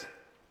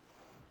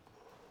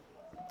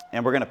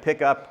and we're going to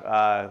pick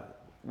up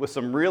with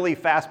some really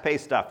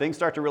fast-paced stuff. Things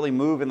start to really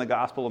move in the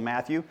Gospel of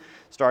Matthew,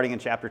 starting in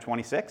chapter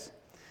 26.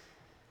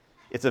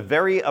 It's a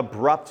very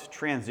abrupt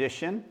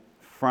transition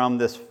from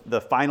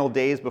the final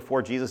days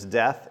before Jesus'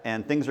 death,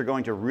 and things are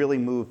going to really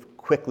move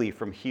quickly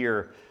from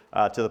here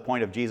to the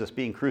point of Jesus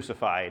being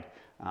crucified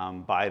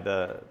by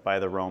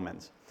the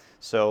Romans.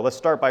 So let's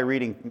start by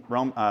reading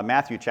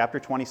Matthew chapter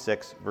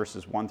 26,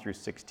 verses 1 through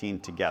 16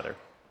 together.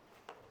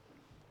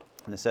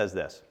 And it says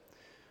this: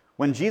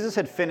 When Jesus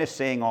had finished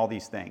saying all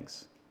these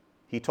things,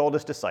 he told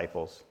his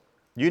disciples,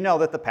 "You know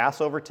that the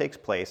Passover takes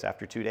place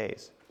after 2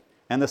 days,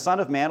 and the Son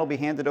of Man will be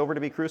handed over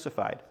to be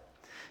crucified."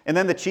 And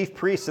then the chief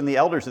priests and the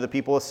elders of the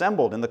people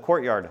assembled in the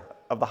courtyard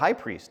of the high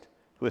priest,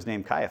 who was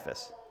named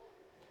Caiaphas.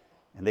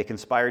 And they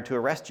conspired to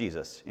arrest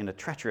Jesus in a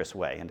treacherous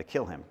way and to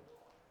kill him.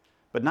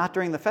 But not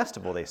during the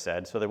festival, they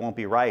said, so there won't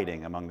be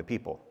rioting among the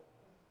people.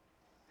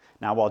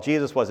 Now, while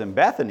Jesus was in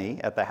Bethany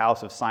at the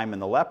house of Simon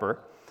the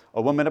leper,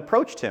 a woman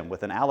approached him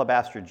with an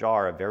alabaster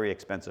jar of very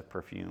expensive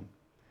perfume.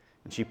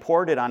 And she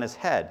poured it on his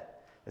head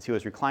as he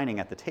was reclining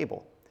at the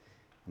table.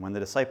 And when the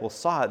disciples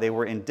saw it, they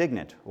were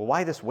indignant. "Well,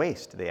 why this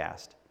waste?" they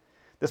asked.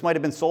 "This might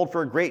have been sold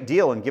for a great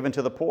deal and given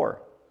to the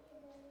poor."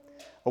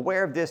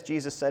 Aware of this,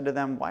 Jesus said to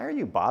them, "Why are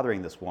you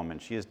bothering this woman?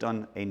 She has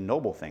done a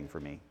noble thing for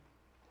me.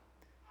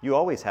 You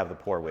always have the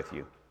poor with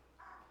you,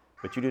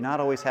 but you do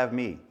not always have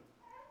me.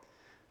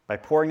 By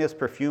pouring this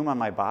perfume on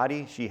my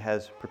body, she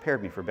has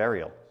prepared me for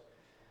burial.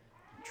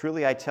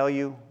 Truly, I tell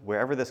you,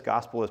 wherever this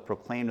gospel is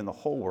proclaimed in the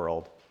whole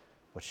world,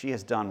 what she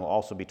has done will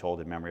also be told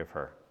in memory of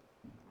her."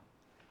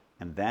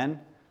 And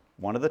then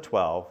one of the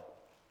 12,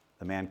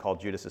 the man called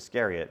Judas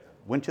Iscariot,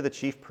 went to the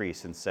chief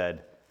priests and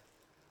said,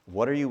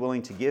 "What are you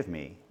willing to give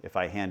me if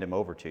I hand him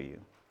over to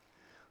you?"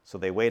 So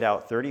they weighed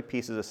out 30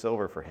 pieces of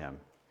silver for him,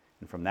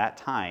 and from that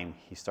time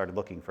he started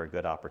looking for a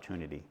good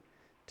opportunity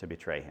to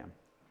betray him.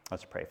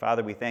 Let's pray.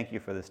 Father, we thank you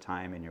for this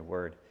time in your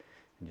word,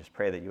 and just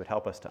pray that you would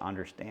help us to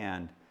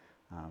understand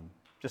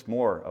just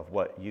more of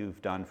what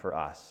you've done for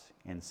us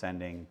in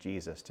sending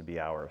Jesus to be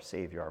our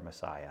Savior, our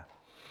Messiah,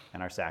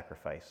 and our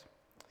sacrifice.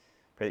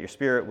 Pray that your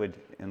Spirit would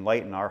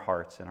enlighten our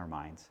hearts and our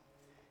minds.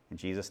 In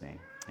Jesus' name,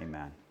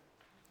 amen.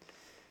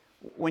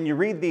 When you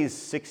read these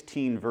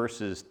 16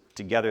 verses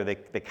together, they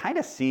kind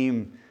of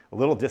seem a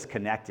little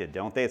disconnected,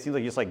 don't they? It seems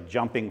like just like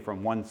jumping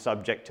from one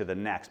subject to the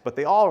next, but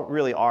they all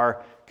really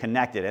are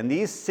connected. And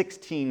these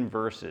 16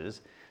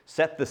 verses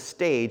set the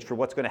stage for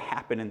what's going to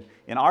happen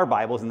in our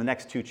Bibles in the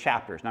next 2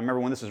 chapters. Now remember,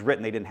 when this was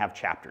written, they didn't have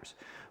chapters.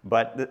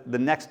 But the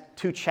next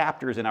 2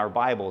 chapters in our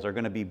Bibles are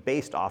going to be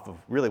based off of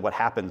really what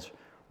happens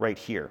right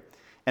here.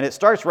 And it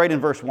starts right in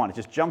verse 1. It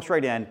just jumps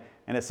right in,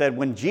 and it said,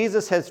 "When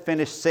Jesus has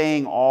finished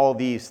saying all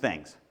these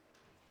things."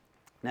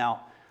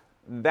 Now,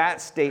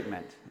 that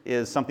statement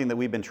is something that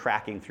we've been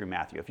tracking through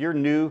Matthew. If you're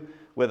new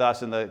with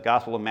us in the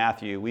Gospel of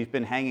Matthew, we've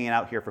been hanging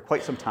out here for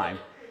quite some time.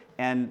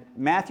 And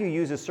Matthew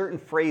uses certain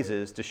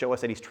phrases to show us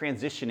that he's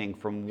transitioning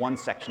from one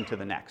section to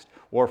the next,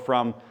 or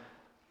from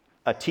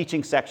a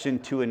teaching section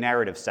to a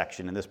narrative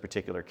section in this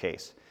particular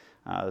case.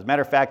 As a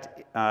matter of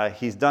fact,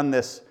 he's done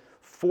this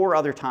 4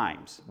 other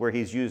times where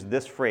he's used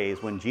this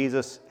phrase, "when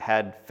Jesus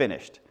had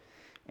finished."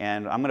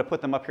 And I'm going to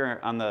put them up here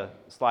on the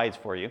slides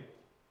for you.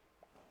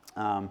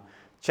 I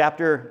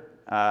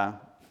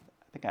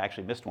think I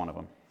actually missed one of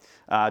them.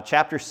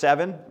 Chapter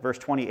 7, verse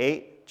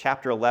 28,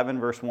 chapter 11,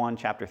 verse 1,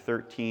 chapter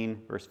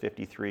 13, verse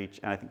 53,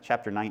 and I think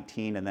chapter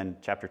 19, and then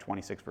chapter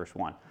 26, verse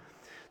 1.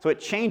 So it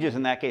changes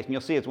in that case, and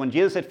you'll see it's when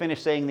Jesus had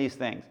finished saying these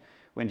things,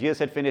 when Jesus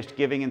had finished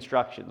giving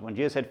instructions, when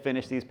Jesus had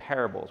finished these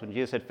parables, when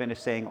Jesus had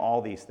finished saying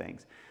all these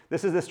things.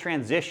 This is this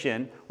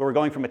transition where we're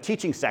going from a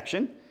teaching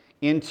section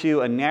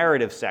into a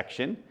narrative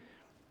section,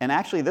 and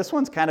actually this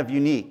one's kind of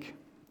unique.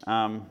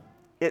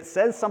 It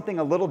says something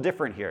a little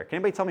different here. Can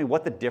anybody tell me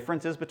what the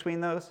difference is between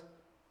those?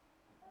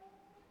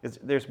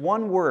 There's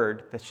one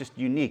word that's just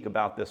unique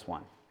about this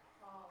one.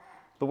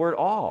 The word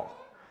all.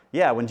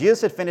 Yeah, when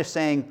Jesus had finished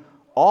saying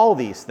all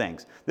these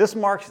things. This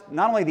marks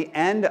not only the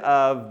end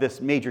of this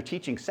major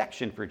teaching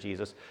section for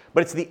Jesus,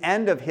 but it's the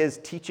end of his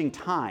teaching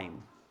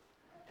time,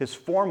 his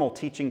formal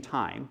teaching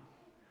time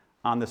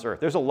on this earth.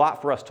 There's a lot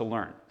for us to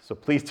learn, so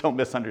please don't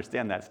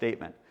misunderstand that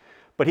statement.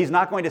 But he's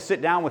not going to sit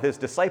down with his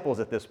disciples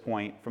at this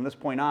point, from this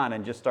point on,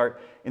 and just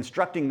start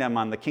instructing them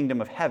on the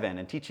kingdom of heaven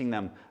and teaching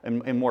them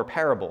in more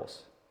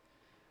parables.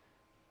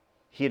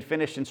 He had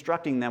finished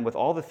instructing them with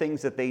all the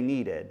things that they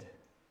needed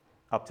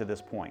up to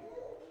this point.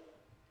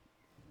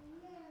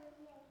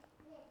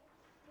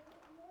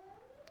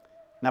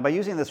 Now, by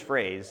using this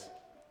phrase,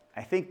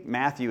 I think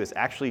Matthew is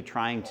actually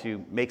trying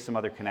to make some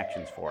other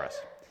connections for us.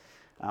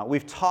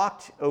 We've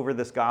talked over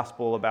this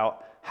gospel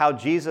about how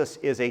Jesus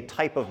is a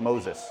type of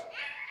Moses,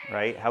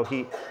 right?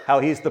 How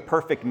he's the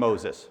perfect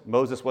Moses.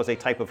 Moses was a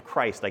type of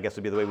Christ, I guess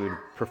would be the way we would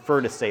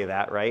prefer to say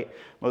that, right?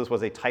 Moses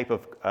was a type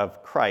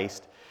of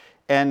Christ.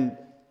 And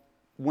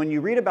when you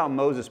read about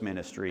Moses'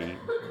 ministry,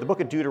 the book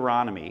of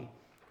Deuteronomy,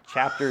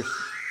 chapters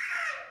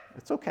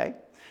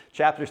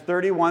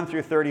 31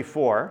 through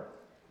 34,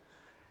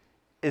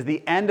 is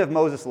the end of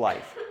Moses'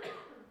 life,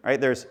 right?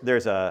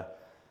 There's a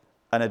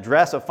an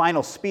address, a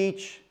final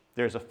speech,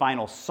 there's a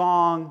final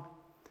song,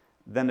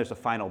 then there's a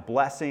final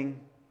blessing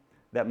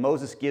that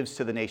Moses gives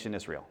to the nation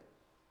Israel.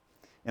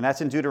 And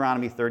that's in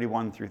Deuteronomy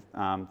 31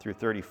 through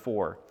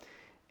 34.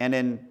 And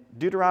in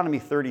Deuteronomy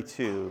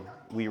 32,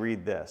 we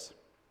read this.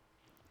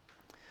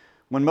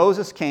 When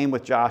Moses came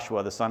with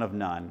Joshua, the son of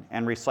Nun,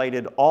 and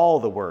recited all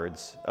the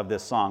words of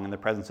this song in the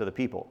presence of the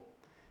people.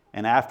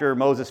 And after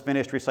Moses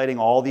finished reciting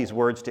all these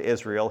words to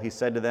Israel, he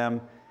said to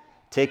them,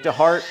 "Take to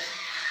heart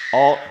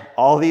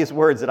all these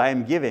words that I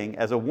am giving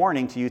as a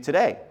warning to you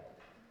today,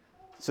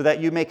 so that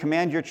you may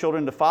command your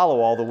children to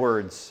follow all the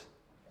words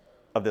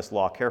of this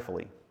law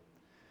carefully.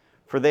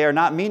 For they are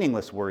not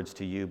meaningless words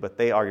to you, but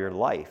they are your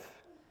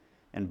life.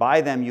 And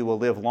by them you will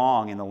live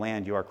long in the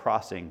land you are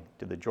crossing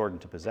to the Jordan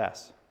to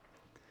possess."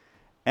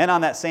 And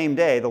on that same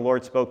day, the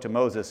Lord spoke to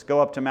Moses,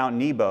 "Go up to Mount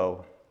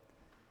Nebo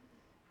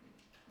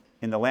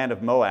in the land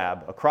of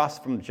Moab, across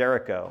from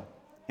Jericho,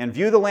 and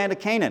view the land of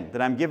Canaan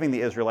that I'm giving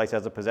the Israelites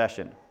as a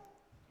possession.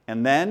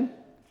 And then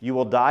you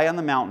will die on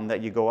the mountain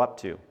that you go up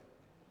to,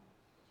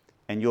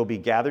 and you'll be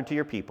gathered to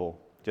your people,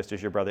 just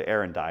as your brother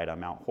Aaron died on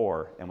Mount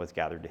Hor and was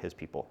gathered to his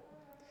people."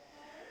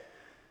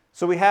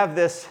 So we have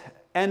this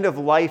end of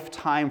life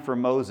time for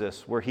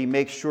Moses where he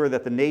makes sure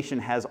that the nation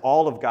has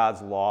all of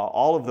God's law,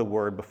 all of the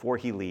word before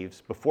he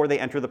leaves, before they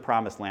enter the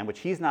promised land, which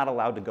he's not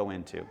allowed to go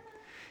into.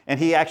 And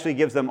he actually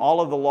gives them all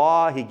of the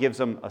law. He gives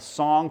them a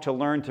song to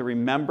learn to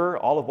remember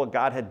all of what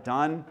God had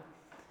done.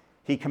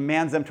 He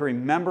commands them to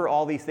remember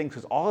all these things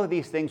because all of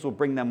these things will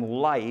bring them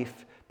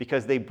life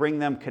because they bring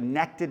them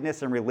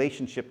connectedness and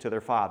relationship to their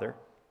Father,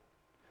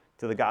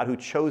 to the God who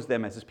chose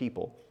them as his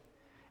people,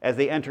 as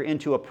they enter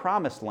into a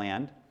promised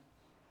land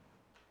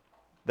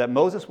that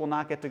Moses will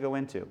not get to go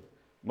into.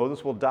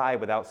 Moses will die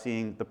without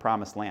seeing the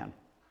promised land.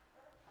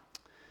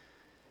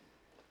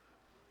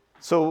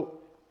 So,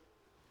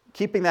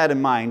 keeping that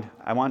in mind,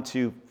 I want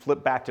to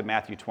flip back to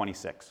Matthew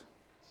 26.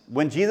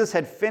 When Jesus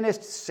had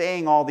finished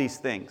saying all these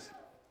things,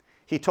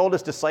 he told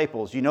his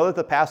disciples, "You know that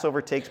the Passover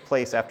takes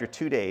place after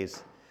 2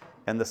 days,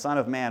 and the Son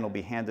of Man will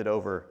be handed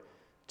over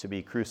to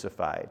be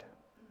crucified."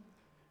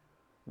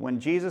 When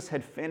Jesus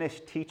had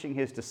finished teaching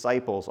his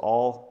disciples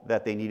all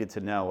that they needed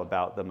to know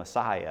about the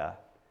Messiah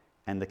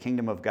and the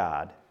kingdom of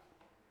God,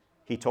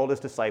 he told his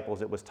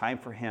disciples it was time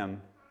for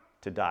him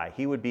to die.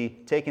 He would be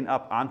taken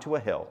up onto a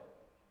hill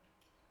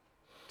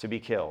to be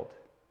killed,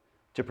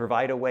 to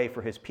provide a way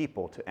for his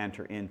people to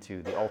enter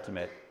into the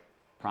ultimate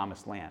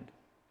promised land,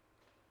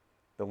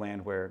 the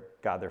land where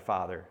God their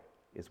Father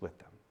is with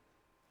them.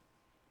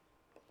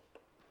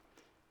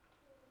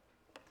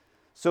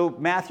 So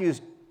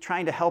Matthew's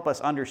trying to help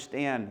us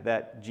understand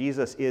that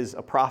Jesus is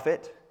a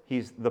prophet.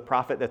 He's the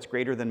prophet that's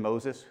greater than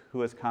Moses who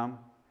has come.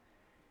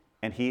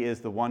 And he is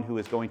the one who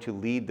is going to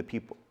lead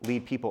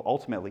people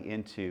ultimately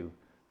into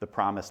the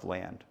promised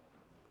land.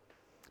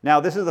 Now,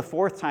 this is the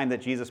fourth time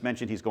that Jesus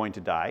mentioned he's going to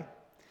die.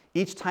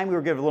 Each time we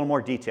were given a little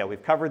more detail.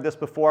 We've covered this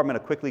before. I'm going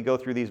to quickly go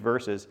through these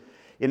verses.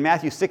 In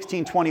Matthew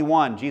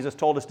 16:21, Jesus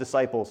told his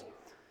disciples, it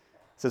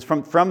says,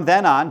 From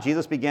then on,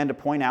 Jesus began to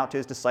point out to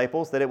his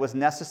disciples that it was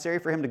necessary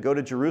for him to go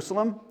to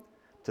Jerusalem,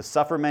 to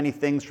suffer many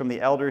things from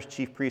the elders,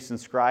 chief priests, and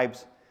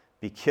scribes,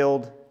 be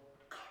killed,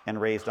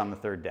 and raised on the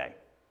third day.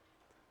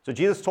 So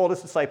Jesus told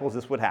his disciples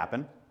this would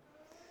happen.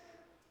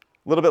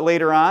 A little bit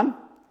later on,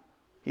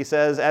 he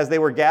says, as they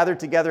were gathered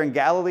together in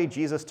Galilee,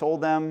 Jesus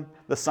told them,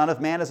 the Son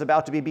of Man is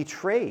about to be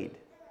betrayed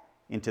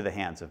into the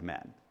hands of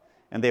men,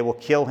 and they will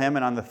kill him,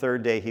 and on the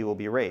third day he will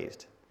be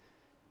raised.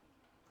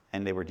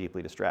 And they were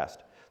deeply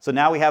distressed. So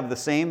now we have the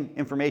same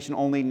information,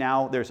 only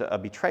now there's a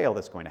betrayal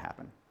that's going to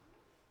happen.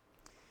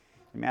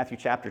 In Matthew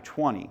chapter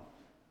 20,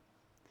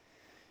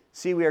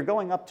 see, we are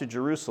going up to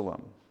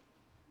Jerusalem,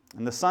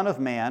 and the Son of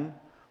Man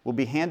will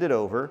be handed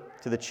over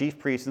to the chief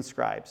priests and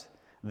scribes.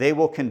 They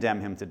will condemn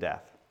him to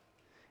death,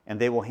 and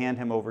they will hand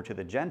him over to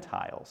the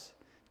Gentiles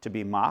to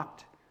be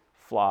mocked,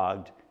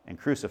 flogged, and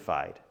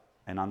crucified.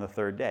 And on the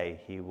third day,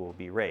 he will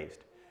be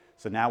raised.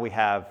 So now we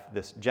have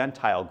this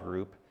Gentile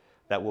group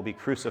that will be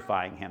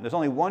crucifying him. There's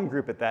only one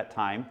group at that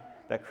time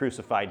that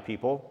crucified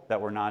people that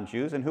were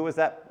non-Jews. And who was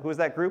that? Who was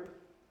that group?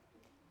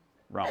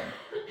 Rome.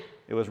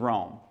 It was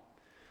Rome.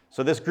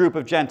 So this group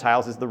of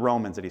Gentiles is the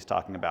Romans that he's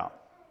talking about.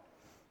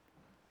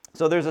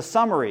 So there's a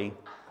summary,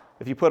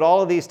 if you put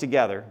all of these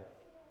together,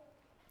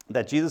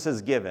 that Jesus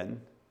has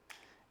given,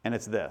 and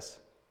it's this.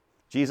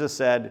 Jesus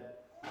said,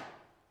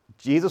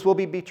 Jesus will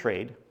be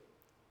betrayed.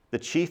 The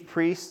chief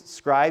priests,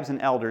 scribes, and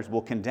elders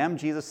will condemn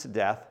Jesus to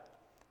death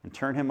and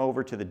turn him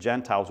over to the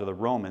Gentiles or the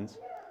Romans,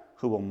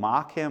 who will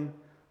mock him,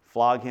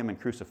 flog him, and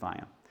crucify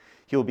him.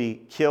 He will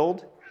be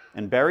killed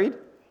and buried,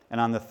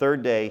 and on the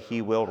third day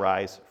he will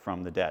rise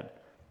from the dead.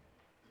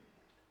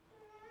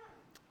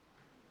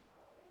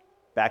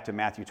 Back to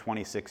Matthew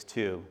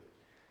 26:2.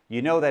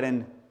 You know that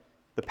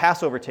the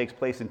Passover takes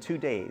place in 2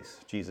 days,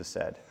 Jesus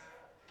said,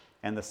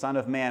 and the Son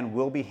of Man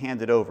will be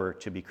handed over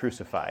to be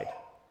crucified.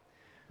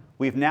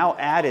 We've now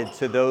added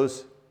to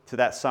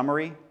that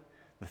summary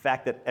the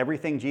fact that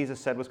everything Jesus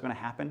said was going to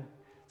happen,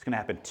 it's going to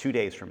happen 2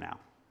 days from now.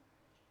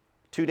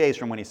 2 days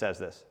from when he says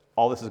this,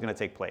 all this is going to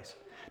take place.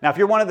 Now, if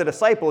you're one of the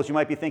disciples, you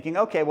might be thinking,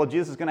 okay, well,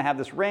 Jesus is going to have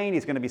this reign.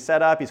 He's going to be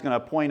set up. He's going to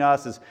appoint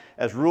us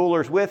as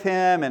rulers with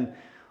him, and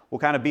we'll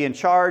kind of be in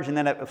charge. And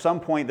then at some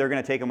point, they're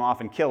going to take him off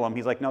and kill him.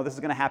 He's like, no, this is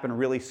going to happen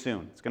really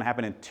soon. It's going to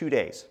happen in 2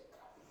 days.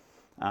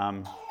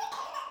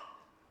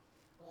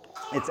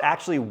 It's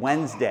actually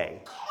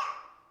Wednesday.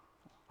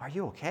 Are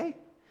you okay?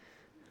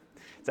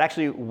 It's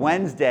actually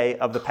Wednesday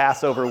of the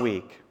Passover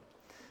week.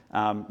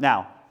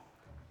 Now,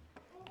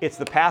 it's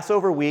the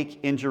Passover week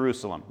in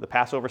Jerusalem, the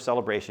Passover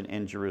celebration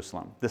in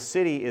Jerusalem. The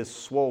city is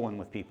swollen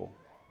with people.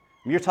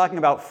 You're talking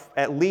about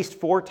at least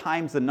 4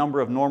 times the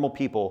number of normal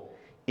people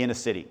in a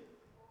city.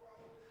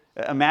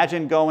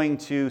 Imagine going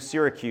to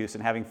Syracuse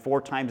and having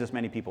 4 times as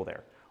many people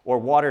there, or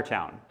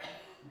Watertown.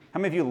 How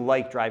many of you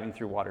like driving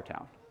through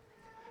Watertown?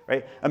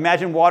 Right?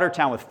 Imagine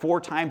Watertown with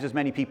 4 times as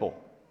many people,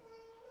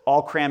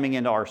 all cramming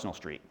into Arsenal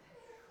Street.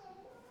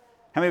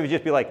 How many would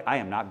just be like, I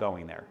am not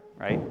going there,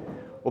 right?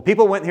 Well,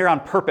 people went here on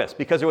purpose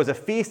because there was a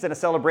feast and a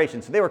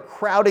celebration. So they were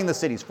crowding the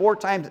cities. 4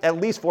 times,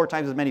 at least 4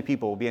 times as many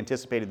people will be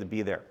anticipated to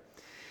be there.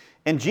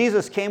 And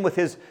Jesus came with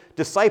his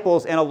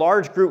disciples and a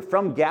large group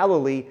from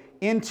Galilee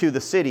into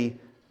the city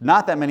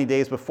not that many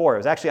days before. It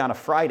was actually on a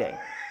Friday.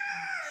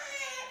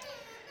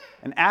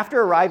 And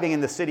after arriving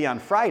in the city on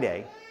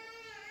Friday,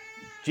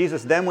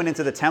 Jesus then went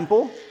into the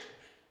temple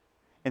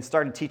and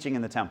started teaching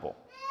in the temple.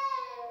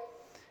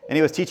 And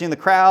he was teaching the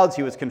crowds.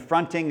 He was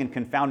confronting and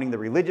confounding the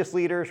religious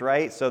leaders,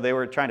 right? So they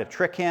were trying to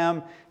trick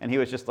him, and he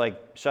was just like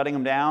shutting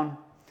them down.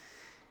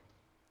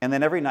 And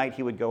then every night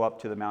he would go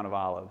up to the Mount of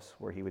Olives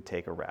where he would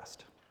take a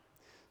rest.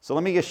 So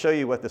let me just show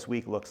you what this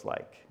week looks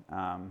like.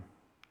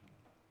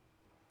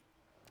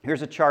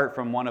 Here's a chart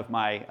from one of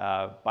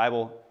my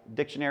Bible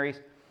dictionaries.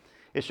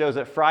 It shows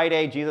that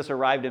Friday, Jesus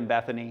arrived in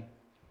Bethany.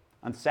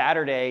 On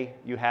Saturday,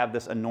 you have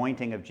this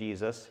anointing of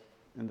Jesus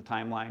in the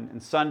timeline.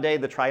 And Sunday,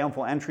 the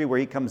triumphal entry where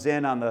he comes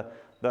in on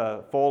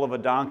the foal of a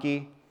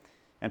donkey,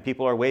 and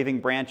people are waving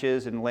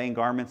branches and laying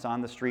garments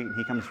on the street, and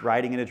he comes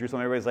riding into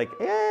Jerusalem. Everybody's like,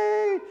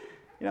 hey,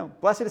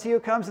 blessed is he who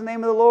comes in the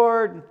name of the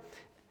Lord.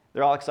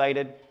 They're all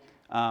excited.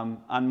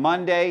 On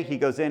Monday, he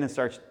goes in and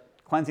starts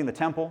cleansing the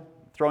temple,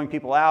 throwing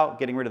people out,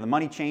 getting rid of the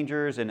money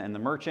changers and the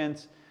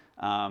merchants.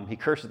 He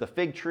curses the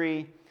fig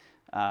tree.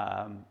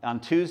 On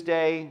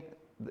Tuesday,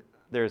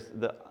 there's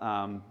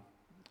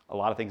a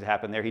lot of things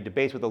happen there. He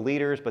debates with the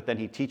leaders, but then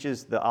he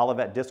teaches the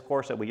Olivet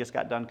Discourse that we just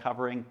got done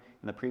covering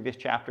in the previous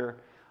chapter.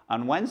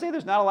 On Wednesday,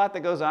 there's not a lot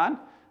that goes on,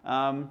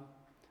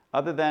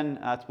 other than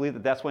it's believed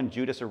that that's when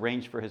Judas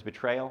arranged for his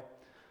betrayal.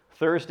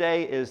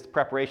 Thursday is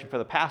preparation for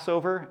the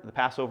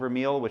Passover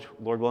meal, which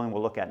Lord willing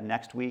we'll look at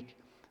next week.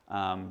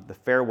 The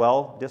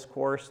farewell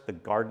discourse, the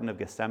Garden of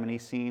Gethsemane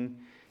scene,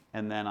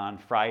 and then on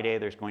Friday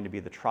there's going to be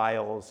the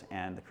trials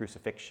and the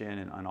crucifixion,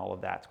 and all of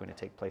that's going to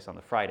take place on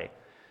the Friday.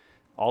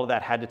 All of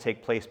that had to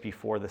take place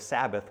before the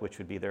Sabbath, which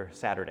would be their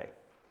Saturday,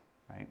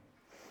 right?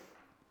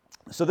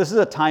 So this is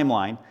a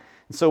timeline.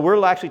 And so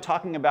we're actually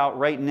talking about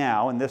right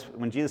now, and this,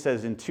 when Jesus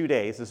says in 2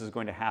 days this is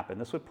going to happen,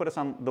 this would put us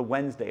on the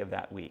Wednesday of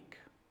that week.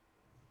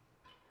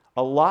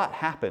 A lot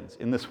happens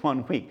in this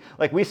 1 week.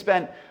 Like we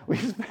spent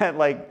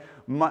like,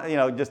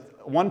 just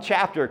one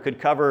chapter could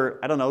cover,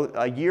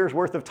 a year's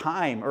worth of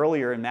time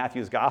earlier in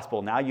Matthew's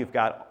gospel. Now you've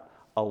got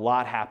a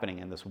lot happening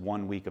in this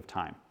 1 week of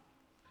time.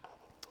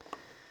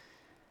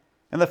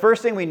 And the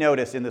first thing we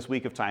notice in this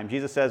week of time,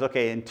 Jesus says,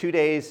 okay, in 2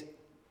 days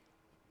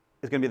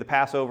is going to be the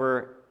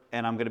Passover,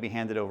 and I'm going to be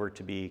handed over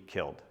to be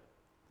killed.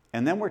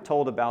 And then we're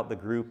told about the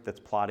group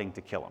that's plotting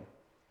to kill him.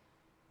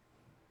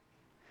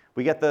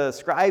 We get the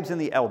scribes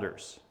and the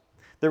elders,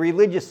 the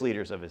religious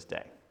leaders of his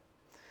day.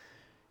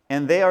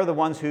 And they are the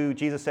ones who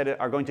Jesus said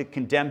are going to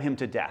condemn him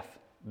to death.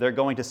 They're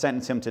going to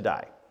sentence him to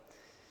die.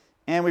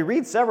 And we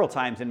read several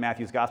times in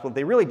Matthew's gospel that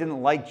they really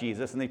didn't like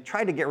Jesus, and they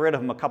tried to get rid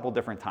of him a couple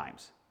different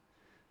times.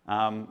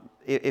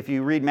 If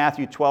you read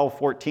Matthew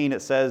 12:14,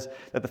 it says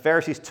that the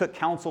Pharisees took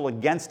counsel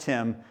against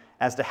him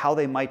as to how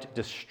they might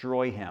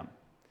destroy him.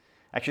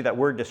 Actually, that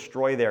word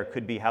destroy there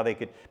could be how they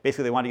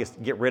wanted to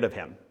just get rid of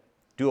him,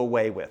 do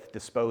away with,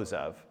 dispose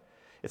of.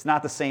 It's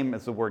not the same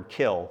as the word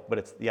kill, but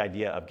it's the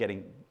idea of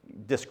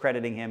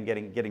discrediting him,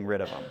 getting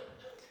rid of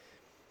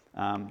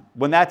him.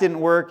 When that didn't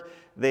work,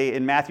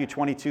 in Matthew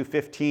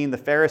 22:15, the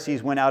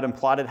Pharisees went out and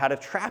plotted how to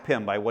trap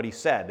him by what he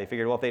said. They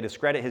figured, well, if they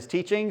discredit his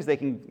teachings,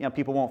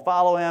 people won't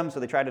follow him, so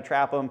they tried to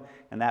trap him,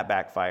 and that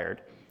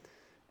backfired.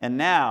 And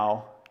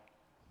now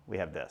we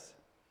have this.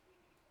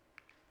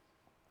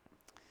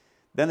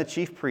 Then the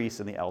chief priests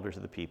and the elders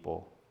of the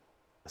people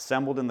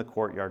assembled in the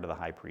courtyard of the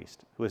high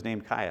priest, who was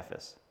named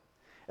Caiaphas.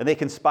 And they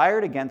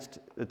conspired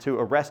to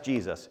arrest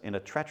Jesus in a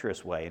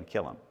treacherous way and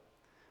kill him.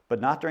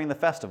 But not during the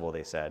festival,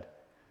 they said,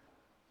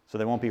 so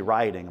there won't be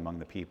rioting among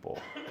the people.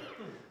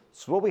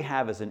 So what we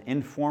have is an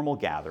informal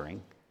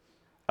gathering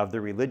of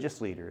the religious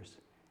leaders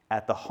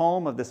at the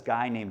home of this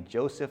guy named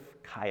Joseph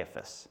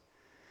Caiaphas.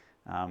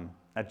 Now,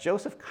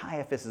 Joseph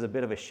Caiaphas is a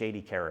bit of a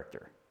shady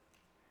character.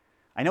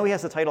 I know he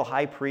has the title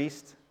high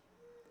priest,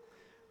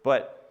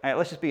 but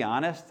let's just be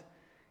honest.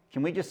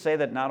 Can we just say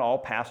that not all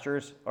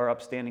pastors are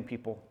upstanding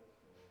people?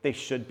 They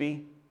should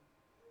be.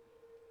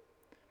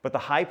 But the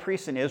high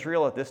priest in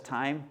Israel at this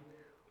time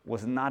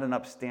was not an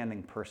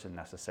upstanding person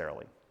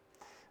necessarily.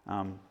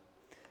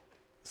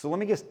 So let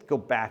me just go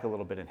back a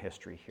little bit in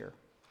history here.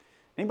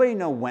 Anybody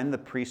know when the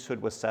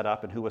priesthood was set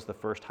up and who was the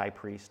first high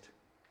priest?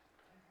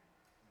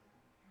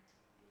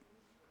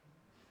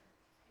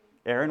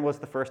 Aaron was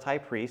the first high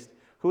priest.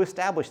 Who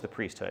established the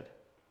priesthood?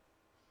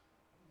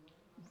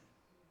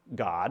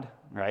 God,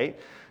 right?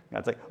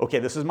 God's like, okay,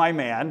 this is my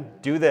man.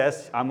 Do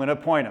this. I'm going to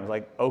appoint him. It's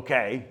like,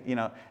 okay,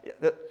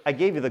 I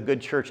gave you the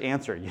good church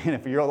answer.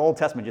 If you're Old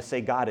Testament, just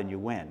say God and you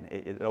win.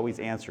 It always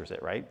answers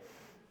it, right?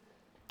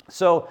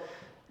 So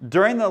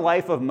during the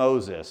life of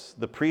Moses,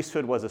 the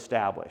priesthood was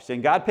established.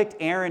 And God picked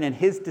Aaron and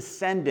his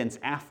descendants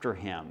after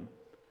him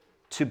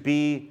to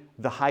be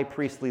the high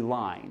priestly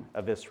line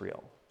of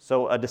Israel.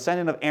 So a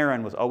descendant of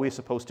Aaron was always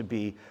supposed to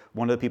be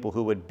one of the people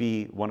who would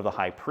be one of the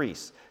high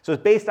priests. So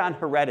it's based on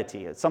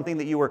heredity. It's something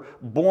that you were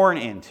born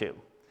into,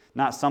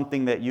 not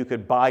something that you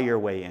could buy your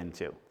way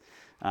into.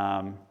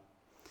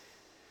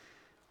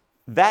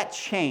 That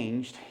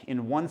changed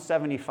in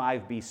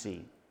 175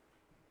 BC.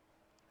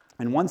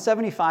 In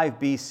 175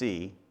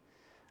 BC,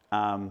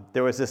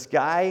 there was this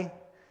guy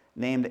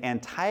named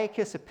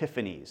Antiochus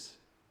Epiphanes.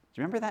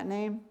 Do you remember that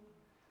name?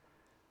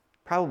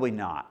 Probably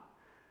not.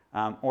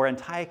 Or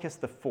Antiochus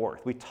IV.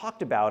 We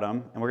talked about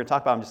him, and we're going to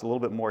talk about him just a little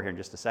bit more here in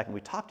just a second.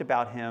 We talked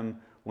about him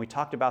when we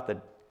talked about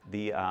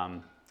the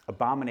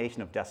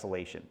abomination of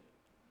desolation.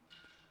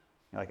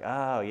 You're like,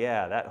 oh,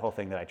 yeah, that whole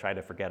thing that I tried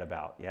to forget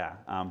about. Yeah,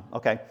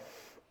 okay.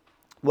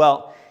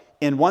 Well,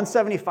 in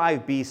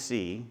 175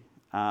 BC,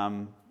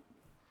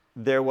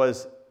 there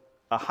was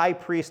a high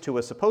priest who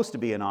was supposed to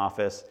be in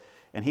office,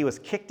 and he was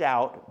kicked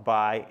out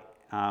by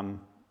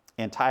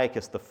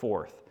Antiochus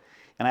IV.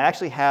 And I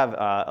actually have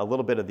a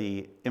little bit of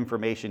the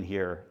information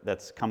here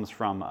that comes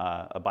from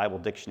a Bible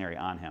dictionary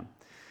on him.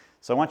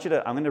 So I'm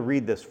going to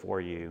read this for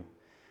you.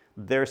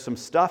 There's some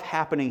stuff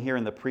happening here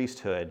in the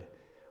priesthood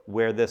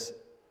where this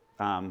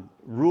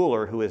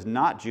ruler who is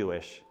not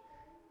Jewish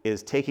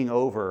is taking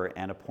over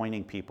and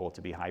appointing people to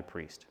be high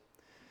priest.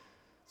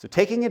 So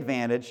taking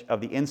advantage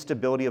of the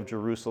instability of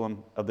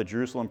the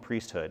Jerusalem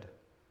priesthood,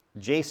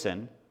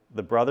 Jason,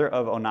 the brother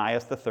of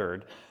Onias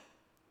III,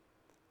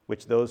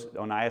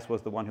 Onias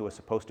was the one who was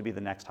supposed to be the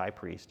next high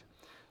priest,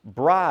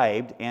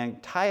 bribed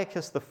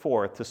Antiochus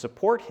IV to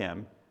support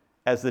him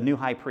as the new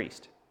high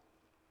priest,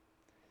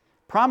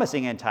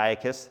 promising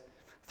Antiochus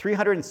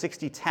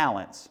 360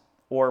 talents,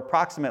 or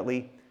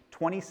approximately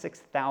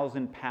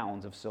 26,000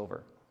 pounds of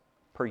silver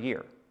per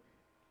year.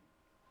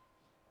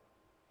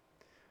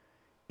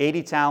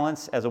 80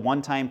 talents as a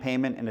one-time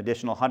payment, an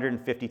additional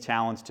 150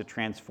 talents to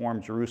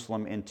transform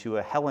Jerusalem into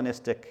a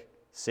Hellenistic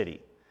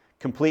city,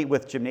 complete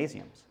with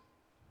gymnasiums.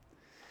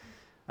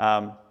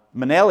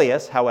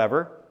 Menelaus,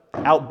 however,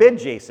 outbid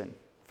Jason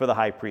for the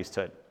high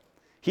priesthood.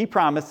 He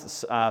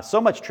promised so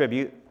much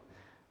tribute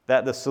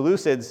that the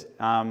Seleucids,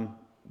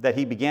 that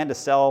he began to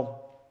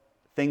sell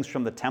things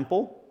from the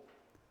temple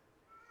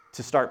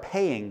to start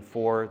paying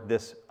for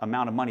this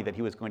amount of money that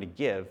he was going to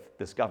give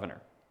this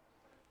governor,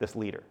 this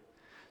leader.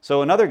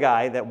 So another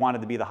guy that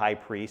wanted to be the high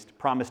priest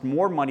promised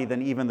more money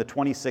than even the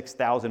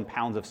 26,000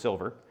 pounds of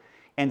silver.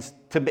 And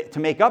to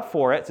make up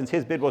for it, since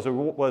his bid was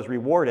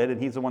rewarded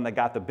and he's the one that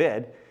got the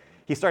bid,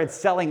 he started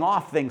selling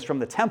off things from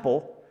the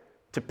temple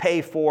to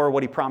pay for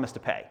what he promised to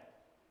pay.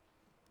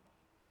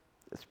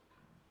 It's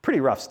pretty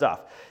rough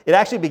stuff. It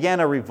actually began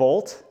a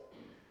revolt.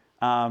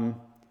 Many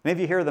of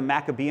you hear of the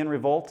Maccabean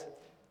revolt?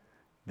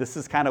 This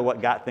is kind of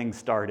what got things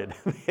started.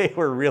 They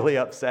were really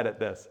upset at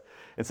this.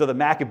 And so the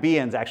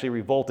Maccabeans actually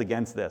revolt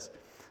against this.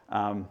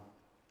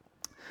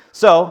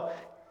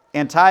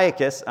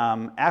 Antiochus,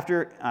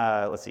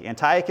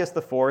 Antiochus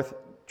IV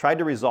tried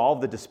to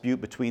resolve the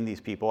dispute between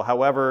these people.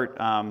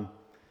 However,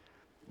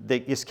 they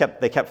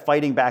kept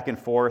fighting back and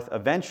forth.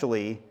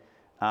 Eventually,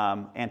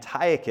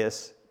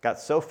 Antiochus got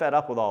so fed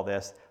up with all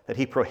this that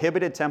he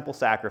prohibited temple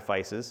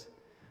sacrifices,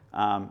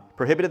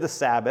 prohibited the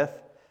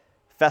Sabbath,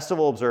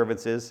 festival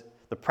observances,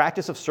 the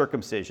practice of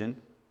circumcision,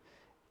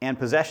 and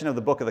possession of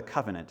the Book of the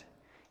Covenant.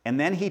 And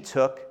then he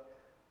took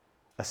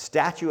a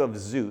statue of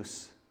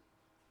Zeus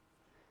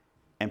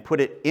and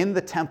put it in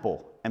the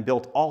temple and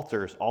built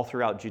altars all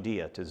throughout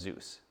Judea to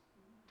Zeus.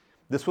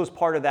 This was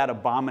part of that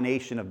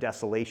abomination of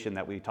desolation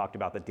that we talked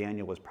about that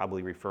Daniel was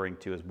probably referring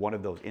to as one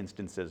of those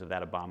instances of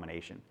that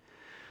abomination.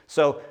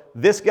 So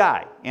this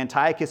guy,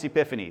 Antiochus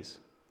Epiphanes,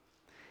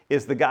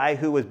 is the guy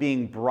who was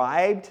being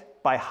bribed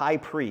by high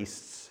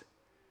priests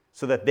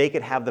so that they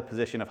could have the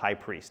position of high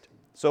priest.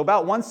 So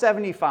about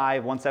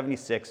 175,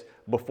 176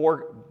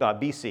 before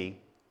BC,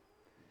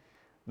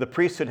 the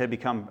priesthood had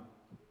become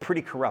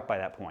pretty corrupt by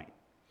that point.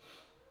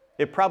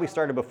 It probably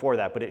started before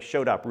that, but it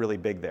showed up really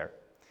big there.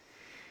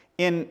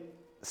 In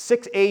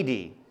 6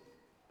 AD,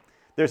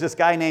 there's this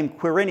guy named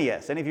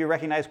Quirinius. Any of you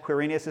recognize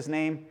Quirinius'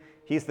 name?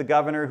 He's the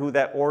governor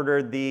that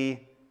ordered the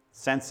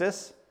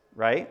census,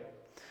 right?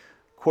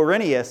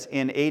 Quirinius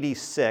in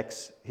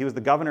 86, he was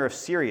the governor of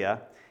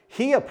Syria.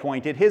 He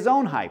appointed his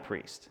own high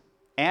priest,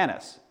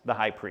 Annas, the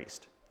high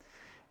priest.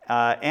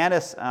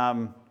 Annas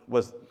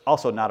was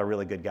also not a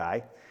really good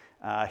guy.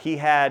 He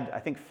had, I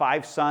think,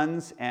 5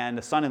 sons and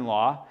a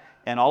son-in-law,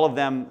 and all of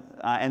them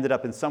ended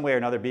up in some way or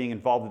another being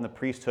involved in the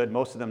priesthood,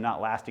 most of them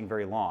not lasting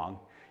very long.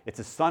 It's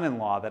his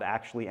son-in-law that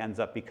actually ends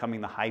up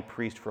becoming the high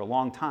priest for a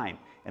long time.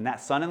 And that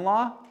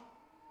son-in-law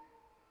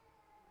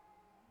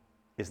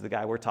is the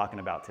guy we're talking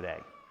about today.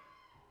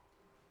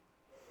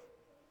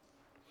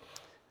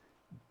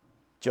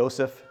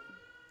 Joseph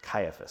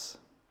Caiaphas.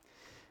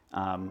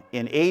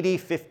 In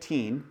AD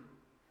 15,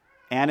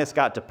 Annas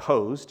got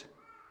deposed,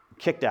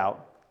 kicked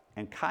out,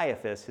 and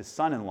Caiaphas, his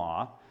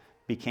son-in-law,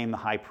 became the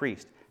high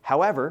priest.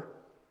 However,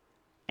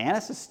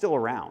 Annas is still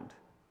around,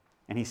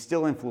 and he's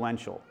still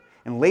influential.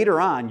 And later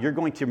on, you're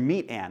going to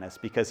meet Annas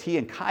because he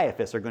and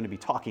Caiaphas are going to be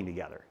talking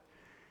together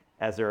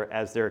as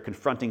they're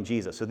confronting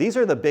Jesus. So these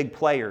are the big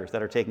players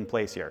that are taking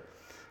place here.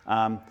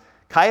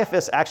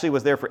 Caiaphas actually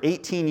was there for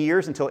 18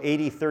 years until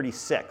AD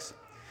 36.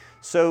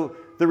 So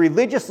the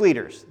religious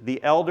leaders,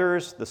 the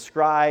elders, the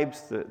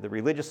scribes, the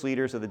religious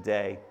leaders of the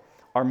day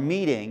are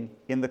meeting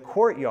in the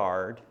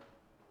courtyard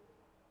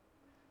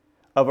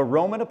of a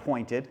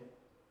Roman-appointed,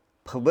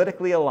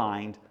 politically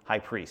aligned high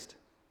priest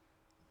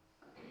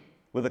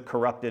with a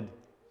corrupted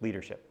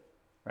leadership,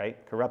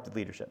 right? Corrupted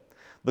leadership.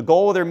 The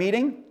goal of their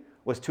meeting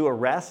was to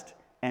arrest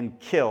and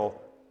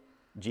kill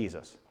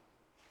Jesus.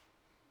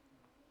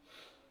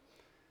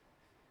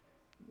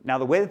 Now,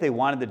 the way that they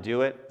wanted to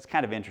do it is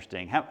kind of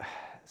interesting.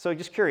 So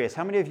just curious,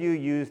 how many of you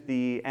use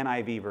the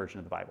NIV version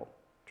of the Bible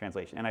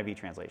translation, NIV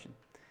translation?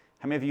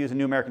 How many of you use the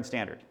New American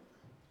Standard?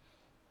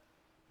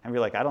 And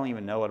you're like, I don't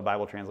even know what a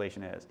Bible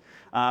translation is.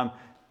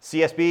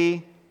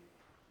 CSB,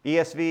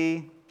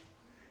 ESV,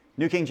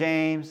 New King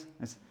James.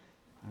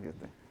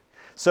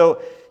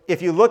 So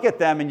if you look at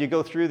them and you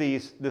go through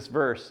this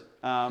verse,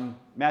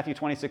 Matthew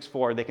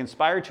 26:4, they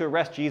conspired to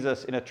arrest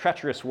Jesus in a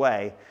treacherous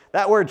way.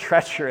 That word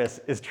treacherous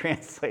is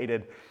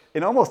translated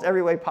in almost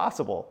every way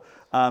possible.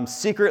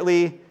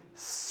 Secretly,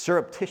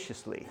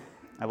 surreptitiously.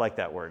 I like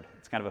that word.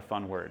 It's kind of a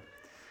fun word.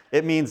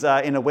 It means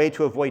in a way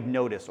to avoid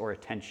notice or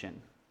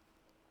attention.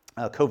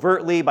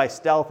 Covertly, by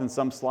stealth in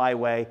some sly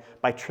way,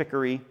 by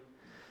trickery.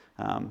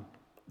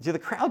 The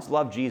crowds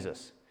love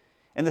Jesus.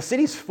 And the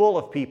city's full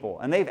of people.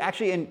 And they've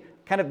actually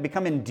kind of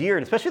become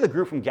endeared, especially the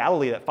group from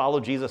Galilee that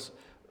followed Jesus,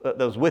 that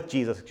was with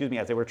Jesus,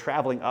 as they were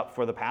traveling up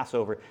for the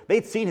Passover.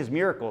 They'd seen his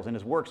miracles and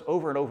his works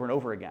over and over and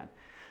over again.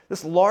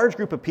 This large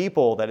group of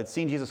people that had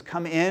seen Jesus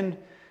come in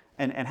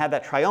and had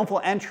that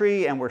triumphal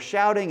entry and were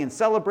shouting and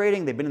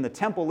celebrating. They've been in the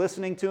temple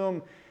listening to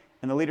him.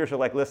 And the leaders are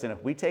like, listen,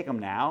 if we take him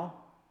now,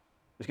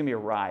 there's going to be a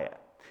riot.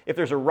 If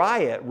there's a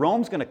riot,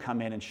 Rome's going to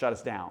come in and shut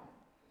us down.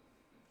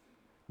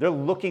 They're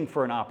looking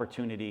for an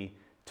opportunity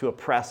to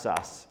oppress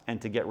us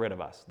and to get rid of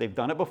us. They've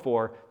done it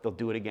before. They'll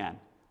do it again.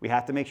 We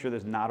have to make sure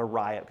there's not a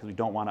riot because we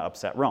don't want to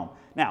upset Rome.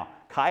 Now,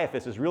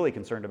 Caiaphas is really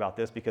concerned about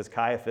this because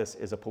Caiaphas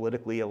is a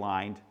politically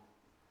aligned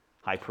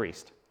high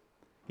priest.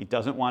 He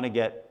doesn't want to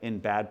get in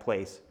bad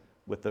place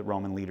with the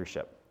Roman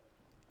leadership.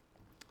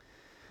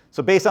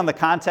 So based on the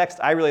context,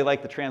 I really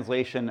like the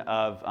translation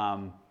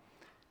of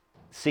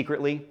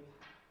secretly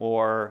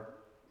or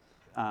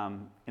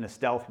in a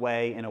stealth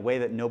way, in a way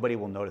that nobody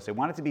will notice. They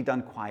want it to be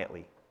done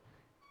quietly.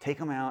 Take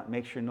them out,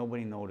 make sure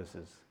nobody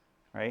notices,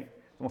 right?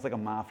 It's almost like a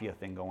mafia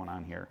thing going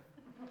on here.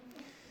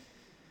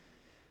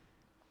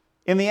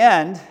 In the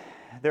end,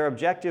 their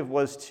objective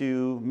was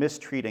to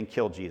mistreat and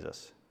kill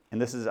Jesus.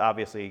 And this is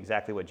obviously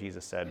exactly what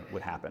Jesus said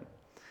would happen.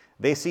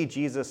 They see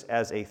Jesus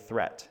as a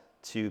threat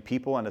to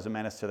people and as a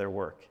menace to their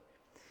work.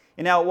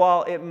 And now,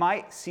 while it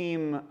might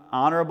seem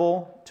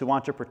honorable to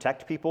want to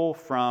protect people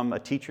from a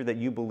teacher that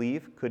you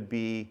believe could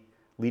be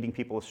leading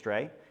people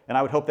astray, and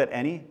I would hope that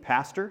any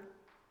pastor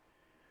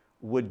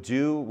would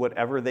do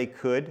whatever they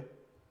could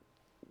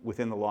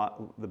within the law,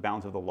 the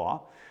bounds of the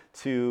law,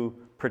 to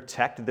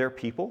protect their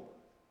people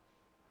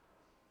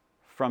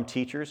from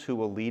teachers who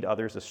will lead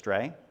others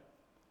astray.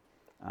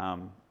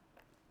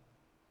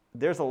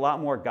 There's a lot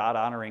more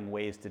God-honoring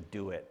ways to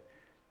do it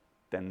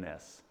than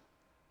this.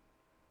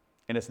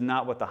 And it's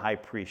not what the high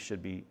priest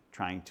should be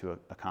trying to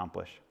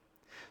accomplish.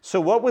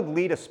 So what would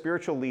lead a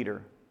spiritual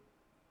leader,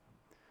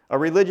 a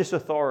religious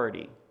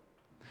authority,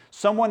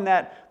 someone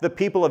that the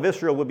people of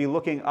Israel would be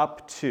looking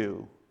up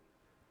to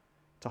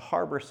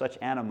harbor such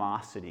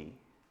animosity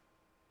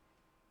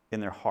in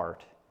their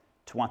heart,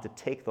 to want to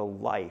take the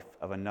life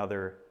of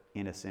another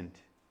innocent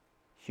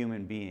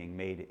human being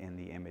made in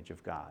the image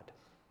of God?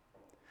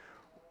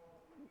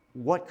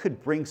 What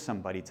could bring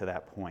somebody to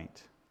that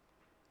point?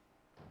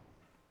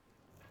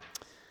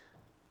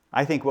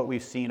 I think what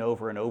we've seen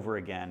over and over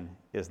again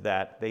is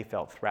that they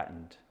felt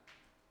threatened.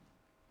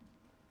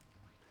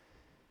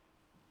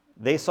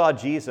 They saw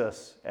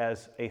Jesus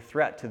as a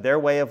threat to their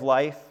way of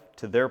life,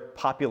 to their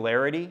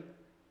popularity,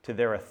 to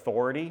their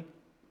authority.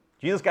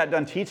 Jesus got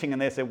done teaching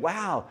and they said,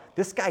 wow,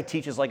 this guy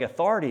teaches like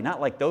authority,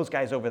 not like those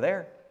guys over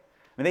there.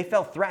 And they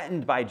felt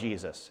threatened by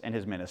Jesus and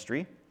his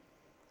ministry.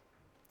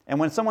 And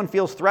when someone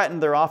feels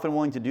threatened, they're often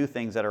willing to do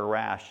things that are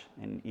rash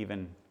and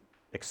even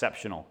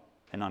exceptional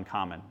and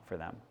uncommon for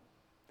them.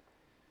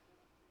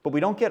 But we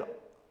don't get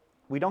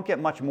we don't get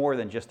much more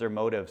than just their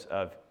motives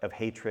of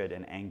hatred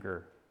and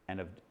anger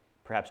and of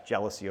perhaps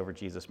jealousy over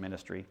Jesus'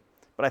 ministry.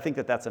 But I think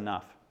that that's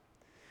enough.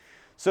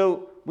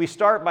 So we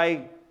start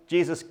by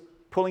Jesus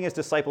pulling his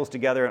disciples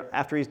together.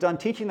 After he's done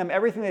teaching them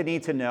everything they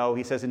need to know,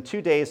 he says, in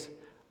 2 days,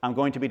 I'm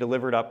going to be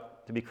delivered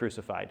up to be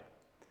crucified.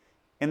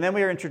 And then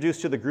we are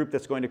introduced to the group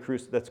that's going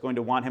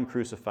to want him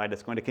crucified,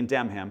 that's going to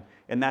condemn him.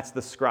 And that's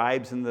the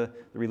scribes and the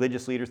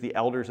religious leaders, the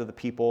elders of the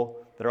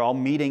people that are all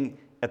meeting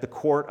at the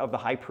court of the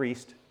high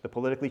priest, the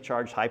politically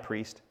charged high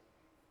priest.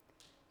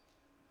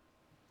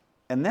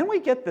 And then we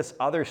get this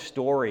other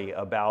story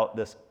about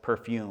this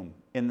perfume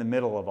in the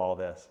middle of all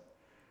this.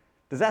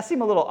 Does that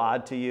seem a little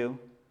odd to you?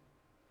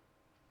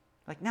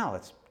 Like, no,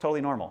 it's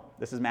totally normal.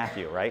 This is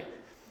Matthew, right?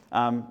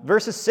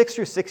 Verses 6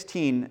 through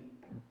 16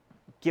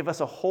 give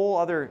us a whole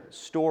other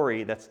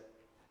story that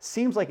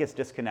seems like it's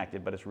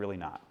disconnected, but it's really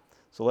not.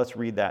 So let's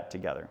read that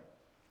together.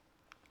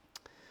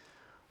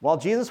 While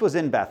Jesus was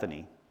in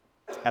Bethany,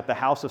 at the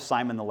house of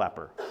Simon the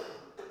leper,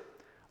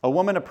 a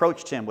woman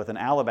approached him with an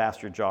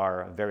alabaster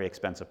jar of very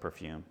expensive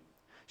perfume.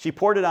 She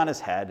poured it on his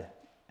head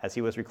as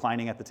he was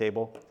reclining at the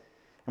table.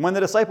 And when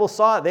the disciples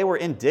saw it, they were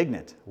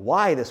indignant.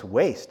 Why this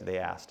waste, they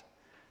asked.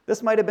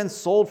 This might have been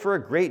sold for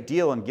a great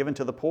deal and given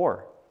to the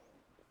poor.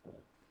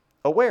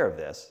 Aware of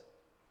this,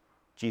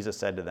 Jesus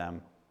said to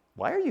them,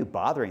 why are you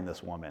bothering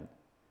this woman?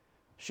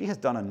 She has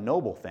done a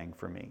noble thing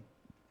for me.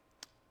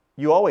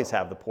 You always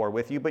have the poor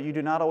with you, but you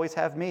do not always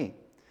have me.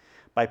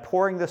 By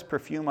pouring this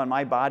perfume on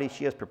my body,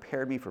 she has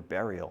prepared me for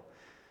burial.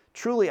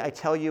 Truly, I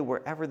tell you,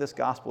 wherever this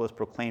gospel is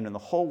proclaimed in the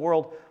whole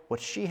world, what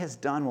she has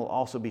done will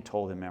also be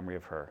told in memory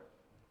of her.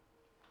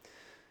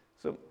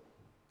 So,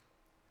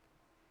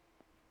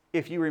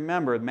 if you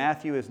remember,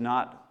 Matthew is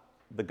not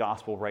the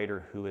gospel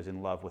writer who is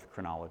in love with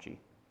chronology.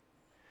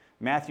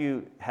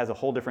 Matthew has a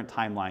whole different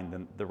timeline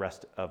than the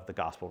rest of the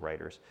gospel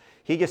writers.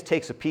 He just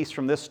takes a piece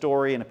from this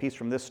story and a piece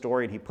from this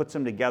story, and he puts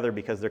them together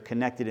because they're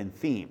connected in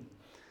theme,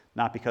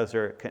 not because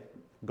they're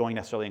going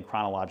necessarily in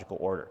chronological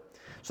order.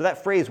 So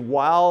that phrase,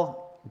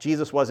 while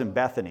Jesus was in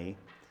Bethany,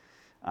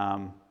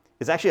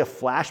 is actually a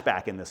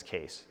flashback in this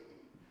case.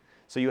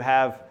 So you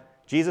have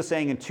Jesus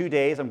saying, in 2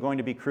 days, I'm going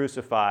to be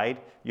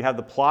crucified. You have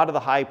the plot of the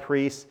high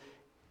priest.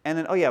 And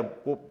then,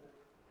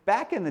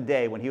 back in the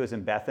day when he was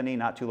in Bethany,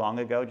 not too long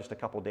ago, just a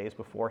couple days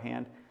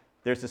beforehand,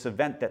 there's this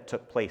event that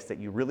took place that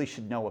you really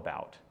should know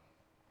about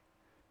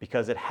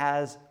because it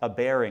has a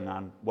bearing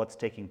on what's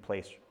taking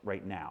place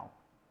right now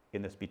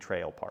in this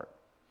betrayal part.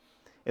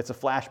 It's a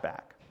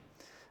flashback.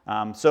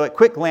 So at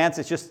quick glance,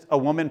 it's just a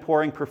woman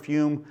pouring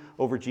perfume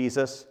over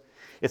Jesus.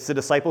 It's the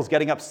disciples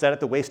getting upset at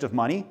the waste of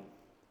money,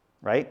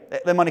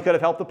 right? The money could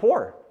have helped the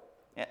poor.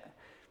 Yeah.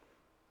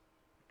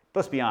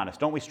 Let's be honest.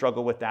 Don't we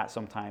struggle with that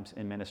sometimes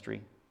in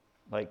ministry?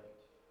 Like,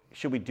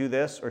 should we do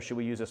this or should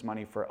we use this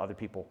money for other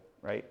people,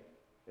 right?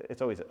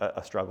 It's always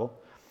a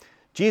struggle.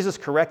 Jesus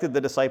corrected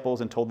the disciples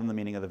and told them the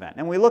meaning of the event.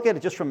 And when we look at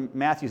it just from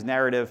Matthew's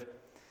narrative,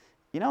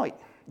 you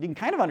can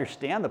kind of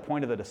understand the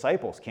point of the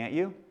disciples, can't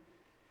you?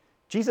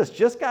 Jesus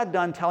just got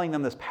done telling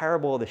them this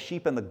parable of the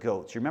sheep and the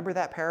goats. You remember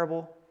that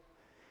parable?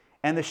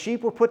 And the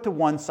sheep were put to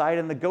one side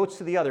and the goats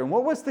to the other. And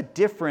what was the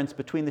difference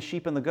between the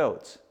sheep and the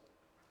goats?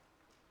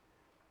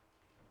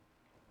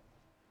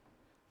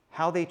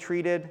 How they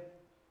treated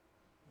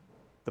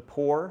the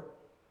poor,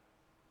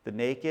 the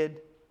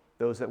naked,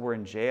 those that were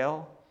in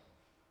jail.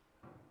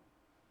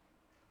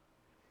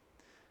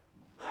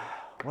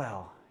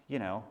 Well,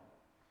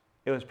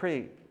 it was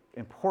pretty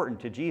important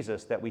to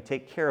Jesus that we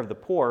take care of the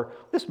poor.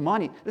 This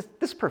money,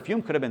 this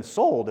perfume could have been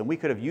sold and we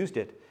could have used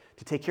it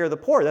to take care of the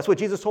poor. That's what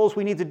Jesus told us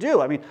we need to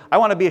do. I mean, I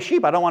want to be a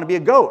sheep. I don't want to be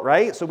a goat,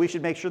 right? So we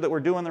should make sure that we're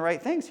doing the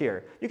right things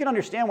here. You can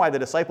understand why the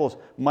disciples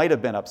might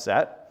have been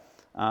upset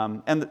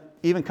and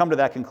even come to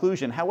that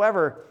conclusion.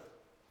 However,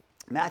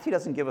 Matthew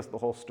doesn't give us the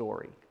whole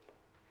story.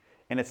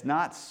 And it's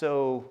not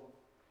so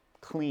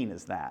clean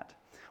as that.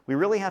 We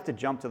really have to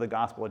jump to the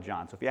Gospel of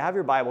John. So if you have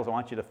your Bibles, I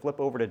want you to flip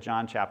over to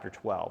John chapter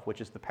 12,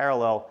 which is the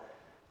parallel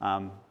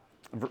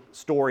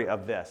story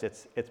of this.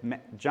 It's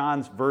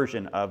John's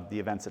version of the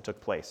events that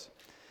took place.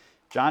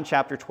 John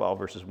chapter 12,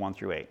 verses 1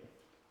 through 8.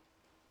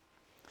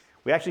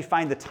 We actually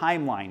find the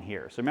timeline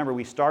here. So remember,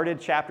 we started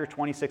chapter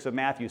 26 of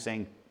Matthew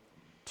saying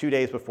 2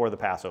 days before the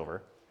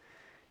Passover.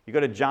 You go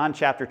to John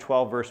chapter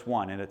 12, verse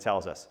 1, and it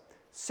tells us,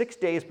 6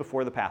 days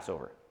before the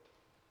Passover,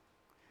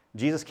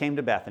 Jesus came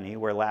to Bethany,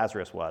 where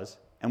Lazarus was,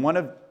 and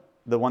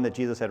the one that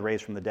Jesus had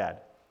raised from the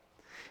dead.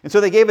 And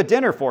so they gave a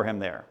dinner for him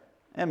there.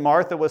 And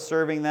Martha was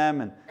serving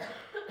them,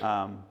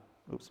 and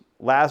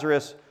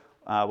Lazarus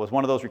was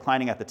one of those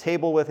reclining at the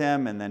table with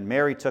him. And then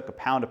Mary took a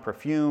pound of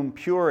perfume,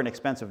 pure and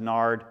expensive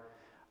nard,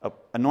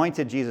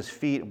 anointed Jesus'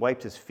 feet,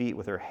 wiped his feet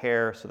with her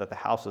hair so that the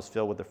house was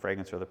filled with the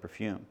fragrance of the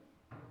perfume.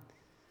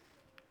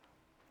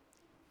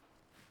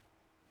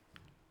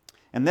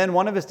 And then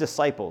one of his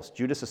disciples,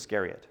 Judas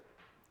Iscariot,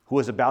 who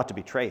was about to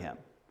betray him,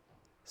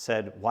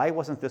 said, why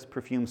wasn't this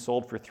perfume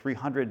sold for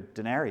 300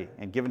 denarii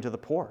and given to the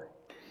poor?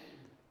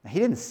 Now, he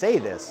didn't say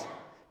this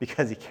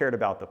because he cared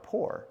about the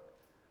poor,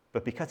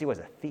 but because he was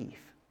a thief.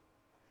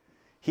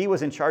 He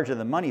was in charge of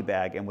the money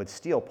bag and would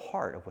steal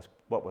part of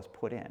what was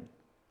put in.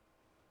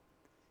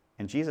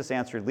 And Jesus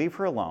answered, "Leave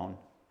her alone.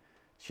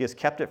 She has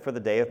kept it for the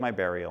day of my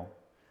burial.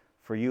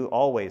 For you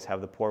always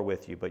have the poor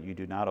with you, but you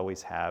do not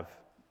always have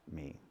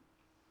me."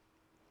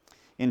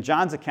 In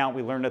John's account,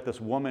 we learned that this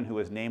woman who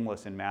is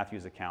nameless in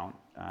Matthew's account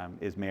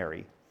is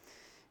Mary.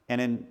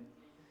 And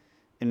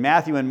in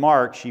Matthew and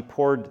Mark, she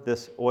poured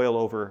this oil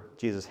over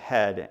Jesus'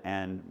 head,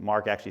 and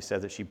Mark actually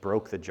says that she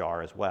broke the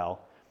jar as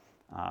well.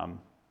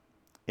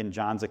 In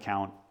John's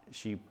account,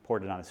 she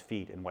poured it on his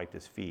feet and wiped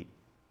his feet.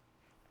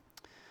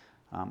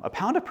 A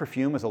pound of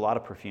perfume is a lot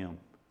of perfume,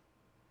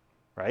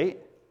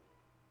 right?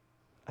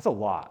 That's a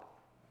lot.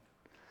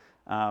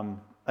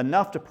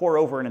 Enough to pour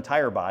over an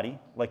entire body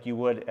like you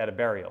would at a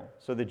burial.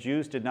 So the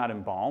Jews did not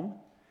embalm.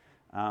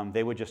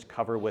 They would just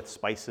cover with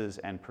spices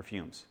and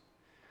perfumes.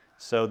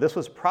 So this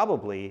was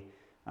probably,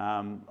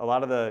 a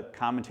lot of the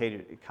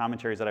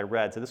commentaries that I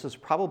read, so this was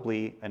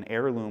probably an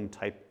heirloom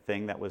type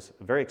thing that was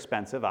very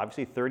expensive.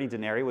 Obviously 30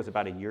 denarii was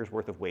about a year's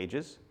worth of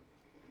wages.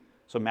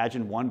 So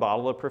imagine one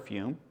bottle of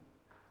perfume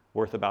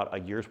worth about a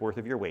year's worth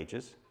of your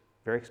wages.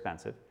 Very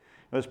expensive.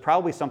 It was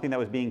probably something that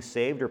was being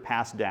saved or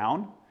passed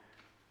down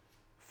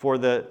for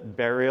the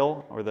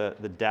burial or the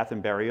death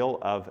and burial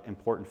of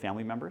important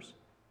family members,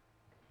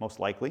 most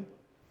likely.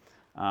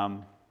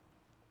 Now,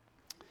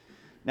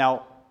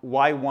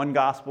 why one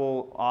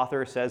gospel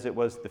author says it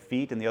was the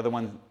feet and the other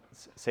one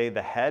say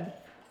the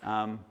head,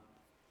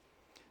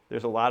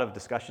 there's a lot of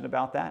discussion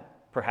about that.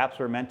 Perhaps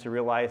we're meant to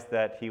realize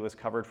that he was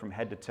covered from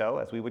head to toe,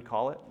 as we would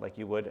call it, like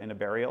you would in a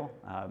burial.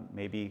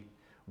 Maybe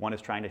one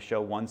is trying to show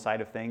one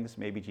side of things.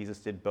 Maybe Jesus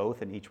did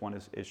both, and each one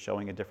is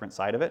showing a different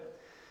side of it.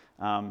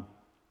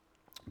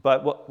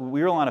 But what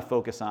we really want to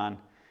focus on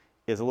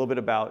is a little bit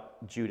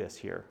about Judas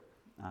here.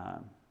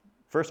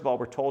 First of all,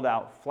 we're told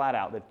flat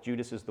out that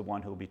Judas is the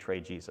one who will betray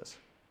Jesus.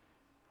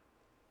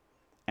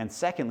 And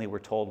secondly, we're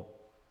told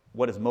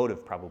what his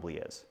motive probably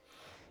is.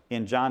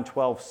 In John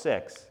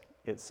 12:6,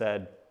 it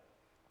said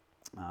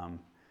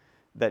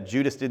that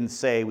Judas didn't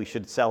say we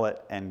should sell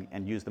it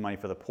and use the money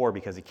for the poor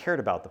because he cared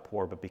about the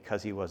poor, but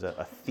because he was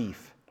a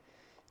thief.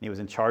 And he was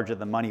in charge of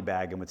the money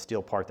bag and would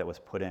steal part that was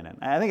put in it.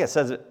 And I think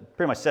it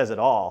pretty much says it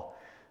all.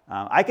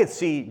 I could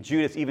see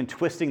Judas even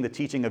twisting the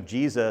teaching of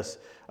Jesus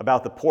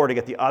about the poor to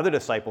get the other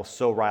disciples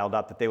so riled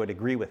up that they would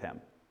agree with him.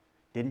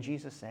 Didn't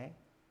Jesus say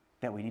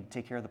that we need to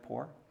take care of the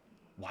poor?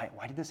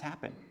 Why did this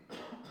happen?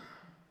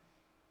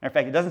 In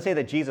fact, it doesn't say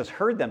that Jesus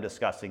heard them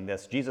discussing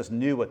this. Jesus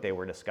knew what they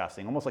were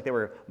discussing, almost like they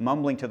were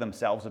mumbling to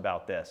themselves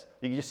about this.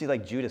 You can just see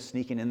like Judas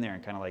sneaking in there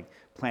and kind of like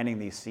planting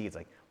these seeds,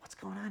 like, what's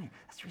going on here?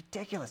 That's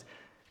ridiculous.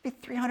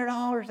 It'd be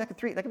 $300. That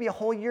could be a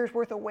whole year's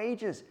worth of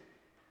wages.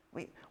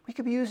 We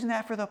could be using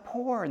that for the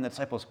poor. And the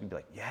disciples could be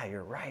like, yeah,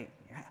 you're right.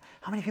 Yeah.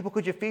 How many people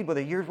could you feed with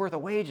a year's worth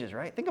of wages,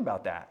 right? Think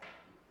about that,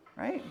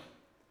 right?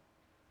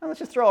 Now let's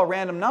just throw a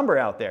random number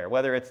out there,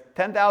 whether it's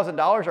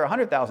 $10,000 or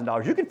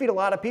 $100,000. You can feed a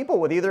lot of people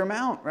with either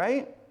amount,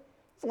 right?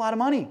 It's a lot of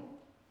money.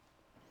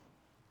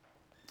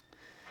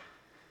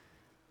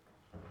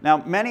 Now,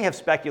 many have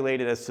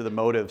speculated as to the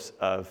motives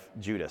of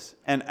Judas.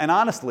 And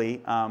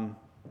honestly,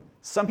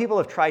 some people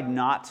have tried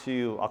not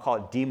to, I'll call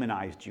it,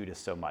 demonize Judas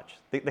so much.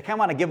 They kind of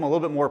want to give him a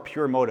little bit more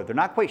pure motive. They're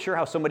not quite sure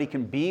how somebody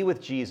can be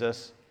with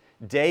Jesus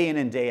day in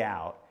and day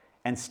out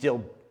and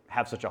still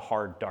have such a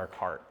hard, dark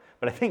heart.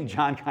 But I think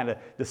John kind of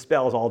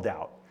dispels all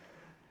doubt.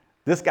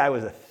 This guy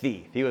was a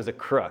thief. He was a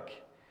crook.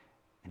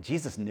 And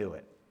Jesus knew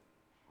it.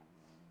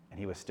 And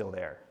he was still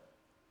there.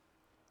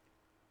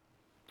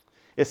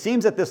 It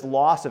seems that this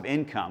loss of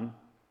income,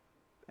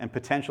 and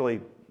potentially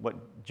what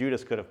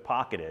Judas could have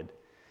pocketed,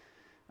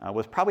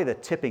 was probably the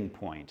tipping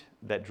point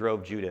that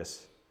drove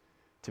Judas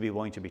to be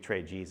willing to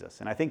betray Jesus.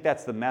 And I think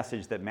that's the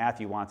message that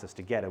Matthew wants us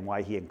to get and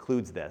why he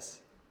includes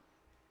this.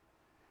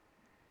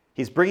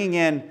 He's bringing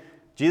in,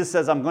 Jesus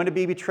says, I'm going to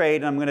be betrayed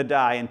and I'm going to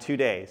die in 2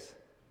 days.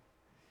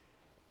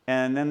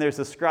 And then there's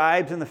the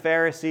scribes and the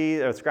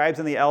Pharisees, or scribes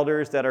and the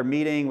elders that are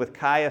meeting with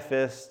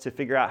Caiaphas to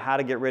figure out how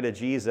to get rid of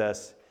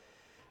Jesus.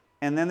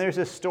 And then there's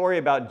this story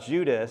about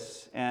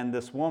Judas and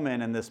this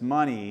woman and this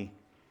money.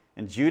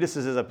 And Judas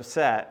is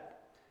upset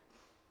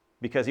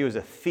because he was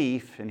a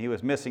thief and he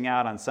was missing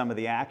out on some of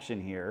the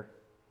action here.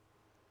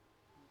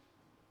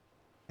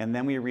 And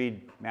then we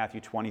read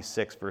Matthew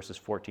 26, verses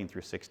 14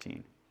 through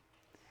 16.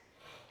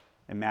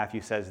 And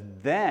Matthew says,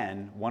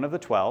 then one of the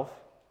 12,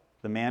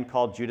 the man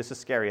called Judas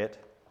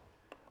Iscariot,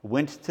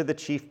 went to the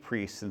chief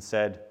priests and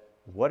said,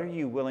 what are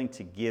you willing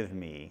to give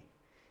me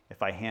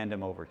if I hand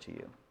him over to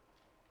you?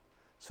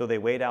 So they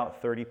weighed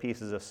out 30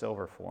 pieces of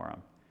silver for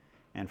him.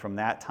 And from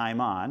that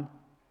time on,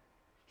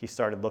 he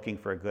started looking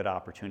for a good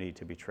opportunity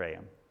to betray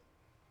him.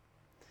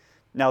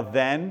 Now,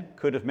 then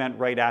could have meant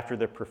right after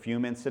the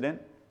perfume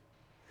incident.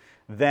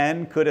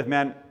 Then could have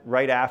meant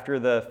right after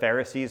the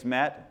Pharisees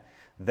met.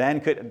 Then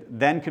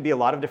could be a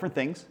lot of different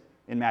things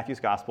in Matthew's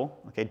gospel.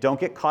 Okay, don't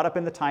get caught up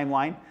in the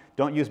timeline.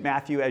 Don't use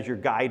Matthew as your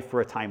guide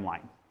for a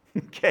timeline.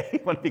 Okay,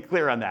 I want to be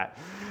clear on that.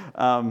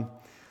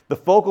 The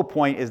focal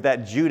point is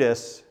that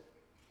Judas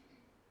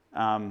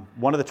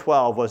one of the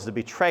 12 was the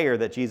betrayer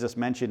that Jesus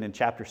mentioned in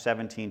chapter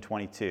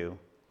 17:22.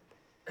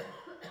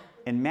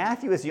 And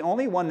Matthew is the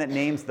only one that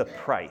names the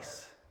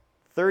price,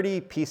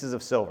 30 pieces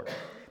of silver.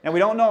 Now, we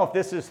don't know if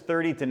this is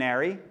 30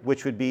 denarii,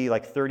 which would be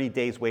like 30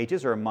 days'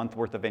 wages or a month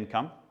worth of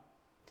income,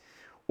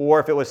 or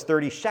if it was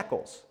 30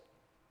 shekels.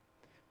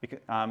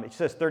 It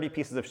says 30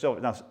 pieces of silver.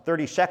 Now,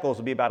 30 shekels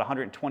would be about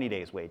 120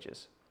 days'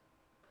 wages.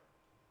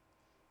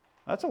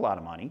 That's a lot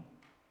of money.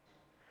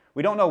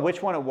 We don't know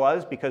which one it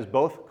was because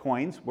both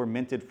coins were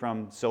minted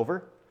from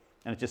silver,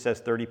 and it just says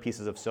 30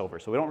 pieces of silver.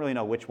 So we don't really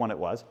know which one it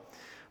was.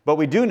 But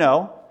we do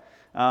know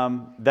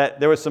that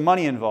there was some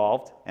money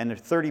involved, and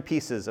 30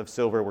 pieces of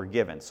silver were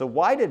given. So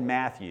why did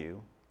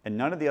Matthew and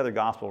none of the other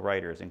gospel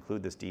writers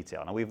include this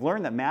detail? Now, we've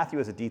learned that Matthew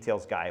is a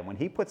details guy, and when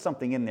he puts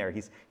something in there,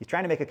 he's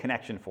trying to make a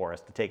connection for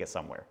us to take it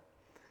somewhere.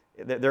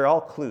 They're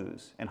all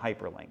clues and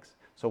hyperlinks.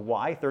 So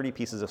why 30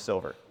 pieces of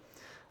silver?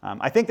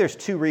 I think there's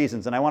two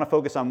reasons, and I want to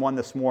focus on one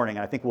this morning,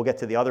 and I think we'll get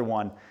to the other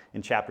one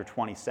in chapter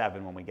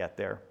 27 when we get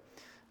there.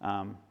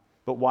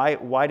 But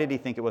why did he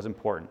think it was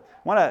important?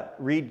 I want to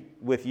read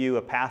with you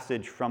a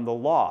passage from the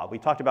law. We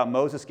talked about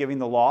Moses giving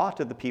the law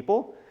to the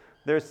people.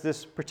 There's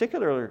this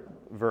particular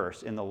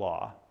verse in the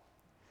law.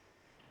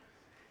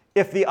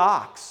 If the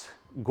ox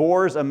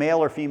gores a male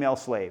or female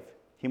slave,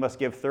 he must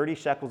give 30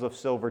 shekels of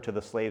silver to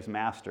the slave's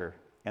master,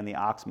 and the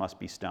ox must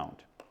be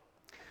stoned.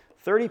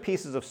 30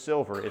 pieces of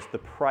silver is the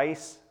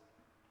price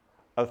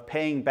of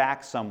paying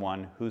back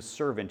someone whose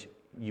servant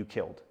you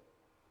killed.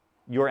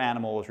 Your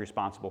animal was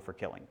responsible for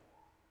killing.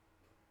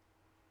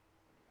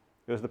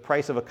 It was the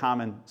price of a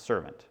common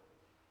servant.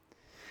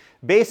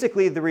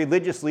 Basically, the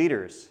religious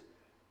leaders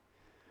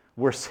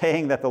were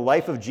saying that the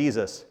life of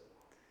Jesus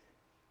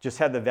just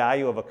had the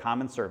value of a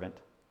common servant.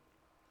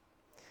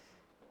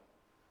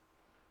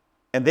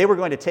 And they were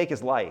going to take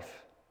his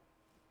life,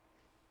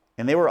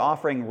 and they were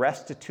offering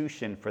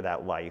restitution for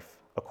that life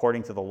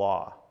according to the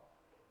law.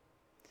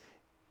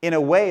 In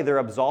a way, they're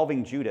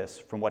absolving Judas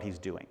from what he's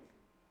doing.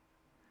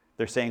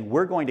 They're saying,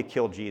 we're going to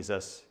kill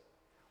Jesus.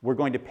 We're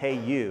going to pay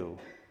you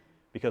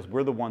because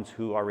we're the ones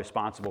who are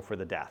responsible for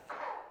the death.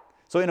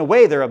 So in a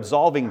way, they're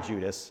absolving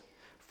Judas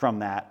from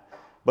that,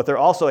 but they're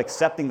also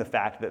accepting the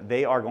fact that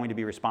they are going to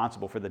be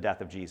responsible for the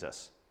death of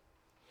Jesus.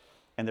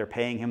 And they're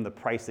paying him the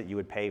price that you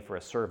would pay for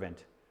a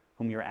servant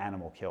whom your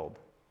animal killed.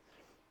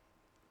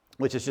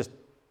 Which is just...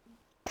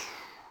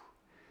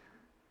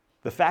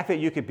 The fact that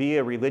you could be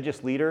a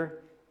religious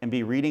leader and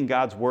be reading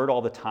God's word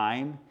all the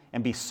time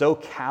and be so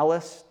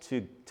callous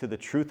to the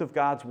truth of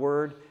God's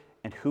word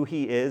and who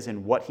he is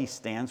and what he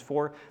stands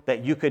for,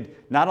 that you could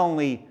not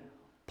only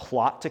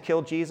plot to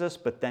kill Jesus,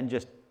 but then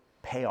just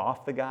pay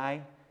off the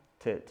guy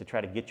to try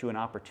to get you an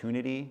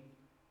opportunity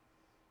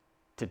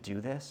to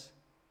do this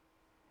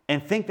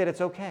and think that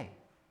it's okay.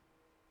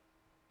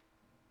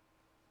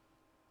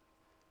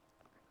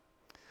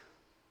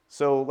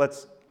 So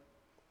let's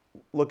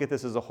look at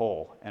this as a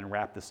whole and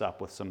wrap this up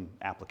with some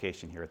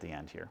application here at the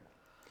end here.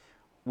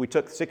 We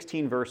took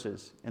 16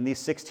 verses, and these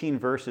 16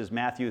 verses,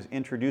 Matthew is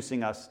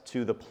introducing us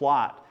to the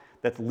plot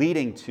that's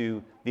leading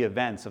to the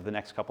events of the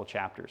next couple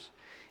chapters.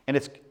 And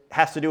it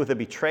has to do with a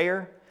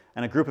betrayer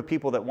and a group of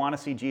people that want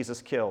to see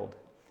Jesus killed.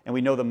 And we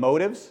know the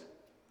motives.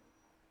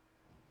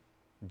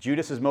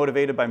 Judas is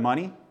motivated by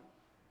money.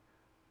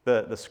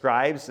 The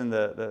scribes and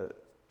the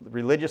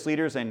religious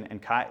leaders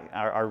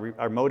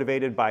are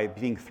motivated by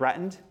being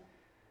threatened.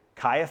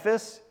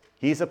 Caiaphas,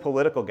 he's a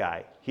political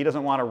guy. He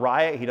doesn't want a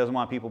riot. He doesn't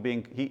want people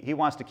being... He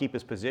wants to keep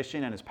his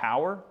position and his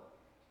power.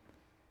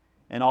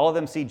 And all of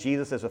them see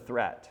Jesus as a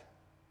threat.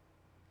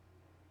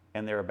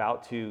 And they're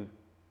about to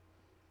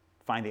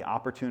find the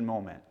opportune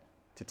moment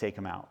to take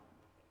him out.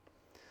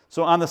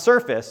 So on the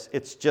surface,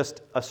 it's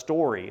just a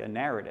story, a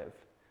narrative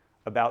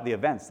about the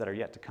events that are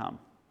yet to come.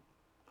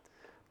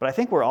 But I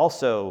think we're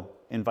also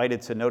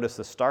invited to notice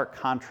the stark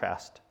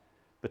contrast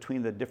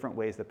between the different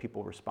ways that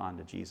people respond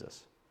to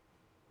Jesus.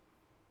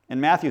 And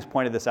Matthew's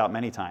pointed this out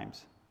many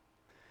times.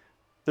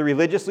 The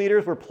religious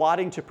leaders were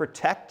plotting to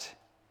protect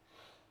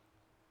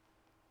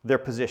their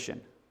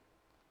position.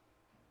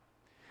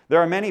 There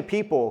are many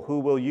people who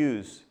will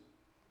use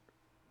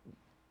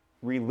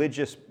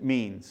religious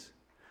means,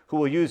 who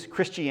will use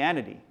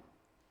Christianity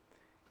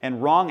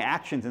and wrong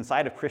actions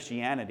inside of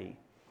Christianity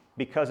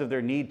because of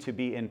their need to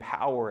be in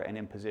power and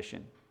in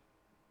position.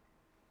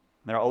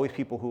 There are always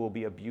people who will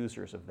be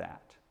abusers of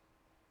that.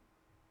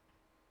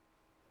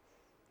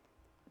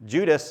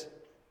 Judas,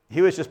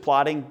 he was just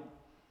plotting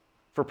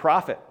for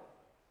profit.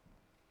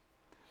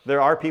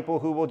 There are people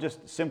who will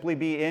just simply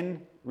be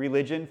in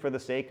religion for the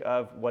sake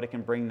of what it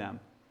can bring them.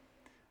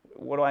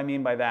 What do I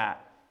mean by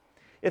that?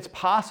 It's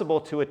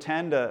possible to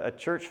attend a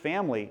church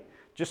family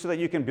just so that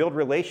you can build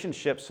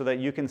relationships, so that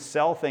you can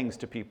sell things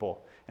to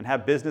people and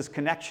have business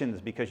connections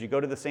because you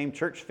go to the same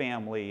church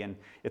family, and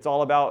it's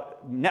all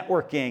about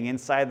networking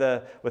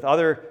with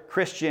other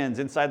Christians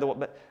inside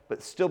the,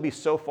 but still be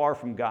so far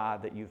from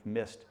God that you've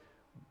missed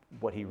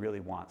what he really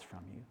wants from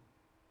you.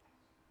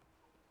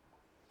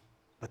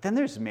 But then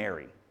there's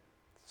Mary.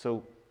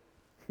 So,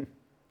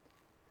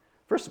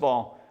 first of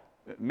all,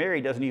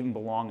 Mary doesn't even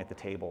belong at the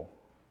table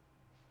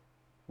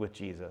with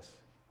Jesus.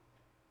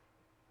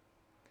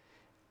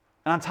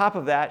 And on top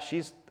of that,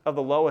 she's of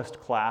the lowest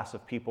class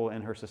of people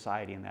in her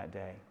society in that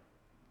day.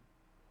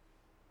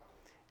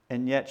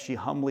 And yet she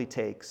humbly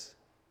takes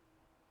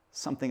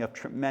something of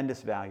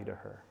tremendous value to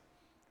her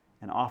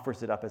and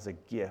offers it up as a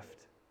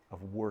gift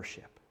of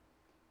worship.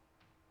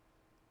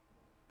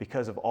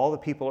 Because of all the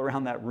people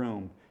around that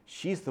room,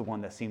 she's the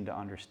one that seemed to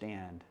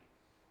understand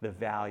the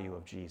value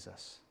of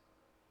Jesus.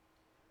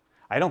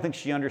 I don't think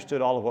she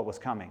understood all of what was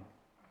coming,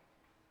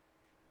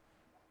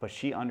 but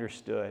she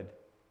understood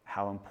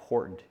how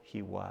important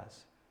he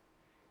was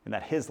and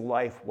that his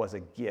life was a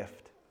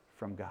gift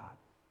from God.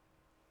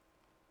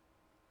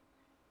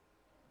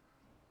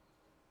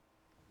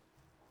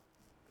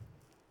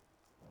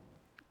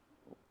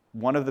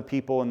 One of the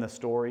people in the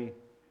story,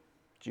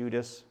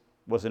 Judas,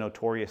 was a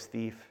notorious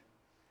thief.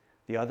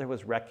 The other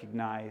was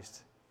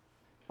recognized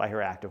by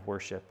her act of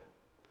worship.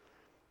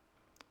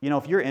 You know,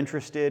 if you're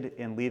interested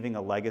in leaving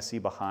a legacy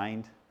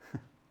behind,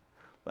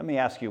 let me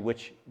ask you,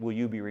 which will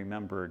you be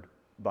remembered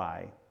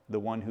by? The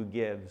one who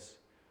gives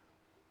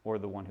or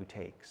the one who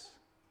takes?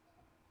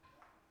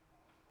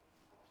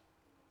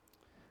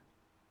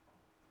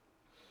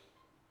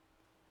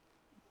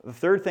 The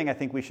third thing I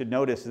think we should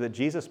notice is that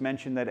Jesus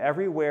mentioned that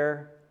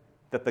everywhere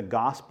that the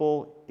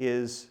gospel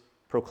is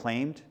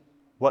proclaimed,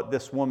 what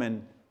this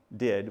woman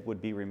did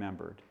would be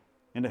remembered.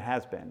 And it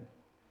has been.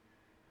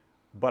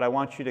 But I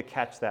want you to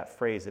catch that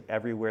phrase, that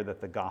everywhere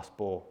that the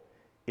gospel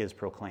is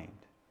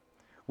proclaimed,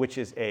 which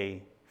is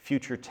a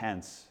future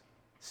tense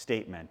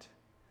statement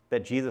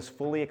that Jesus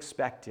fully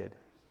expected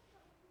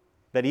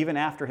that even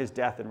after his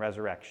death and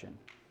resurrection,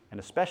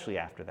 and especially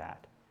after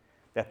that,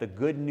 that the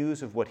good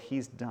news of what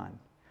he's done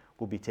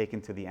will be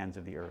taken to the ends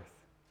of the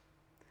earth.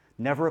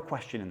 Never a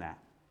question in that.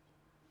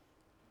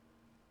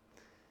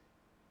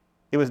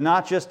 It was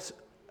not just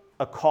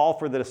a call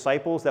for the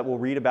disciples that we'll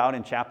read about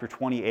in chapter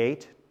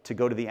 28 to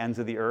go to the ends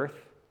of the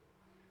earth,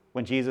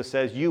 when Jesus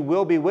says, "You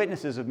will be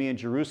witnesses of me in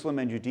Jerusalem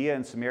and Judea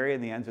and Samaria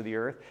and the ends of the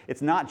earth."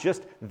 It's not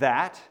just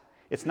that.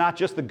 It's not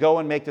just the go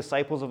and make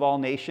disciples of all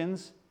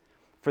nations.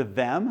 For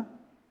them,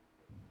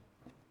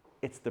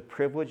 it's the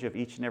privilege of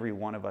each and every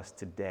one of us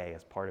today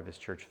as part of his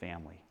church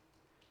family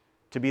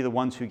to be the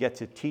ones who get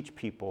to teach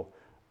people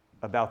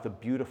about the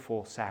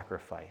beautiful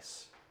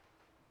sacrifice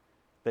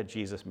that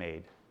Jesus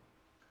made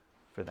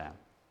for them.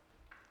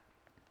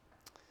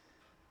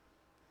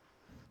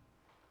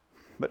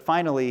 But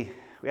finally,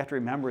 we have to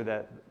remember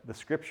that the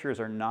scriptures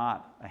are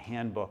not a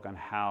handbook on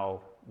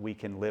how we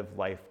can live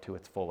life to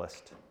its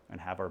fullest and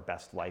have our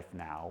best life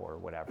now or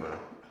whatever.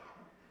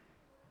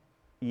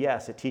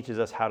 Yes, it teaches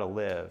us how to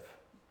live,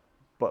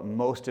 but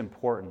most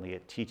importantly,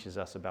 it teaches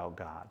us about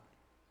God.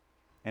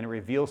 And it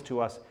reveals to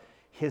us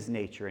his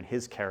nature and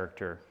his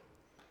character.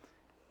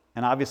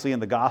 And obviously in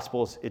the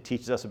Gospels, it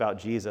teaches us about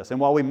Jesus. And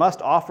while we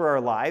must offer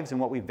our lives and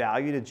what we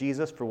value to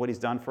Jesus for what he's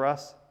done for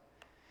us,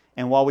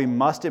 and while we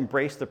must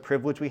embrace the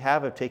privilege we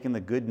have of taking the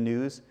good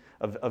news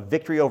of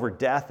victory over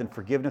death and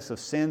forgiveness of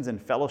sins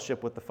and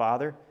fellowship with the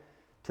Father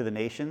to the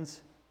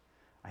nations,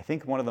 I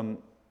think one of the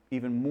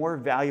even more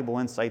valuable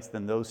insights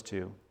than those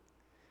two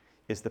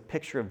is the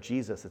picture of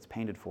Jesus that's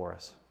painted for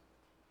us.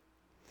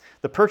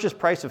 The purchase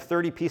price of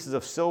 30 pieces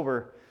of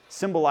silver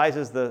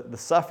symbolizes the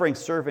suffering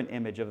servant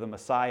image of the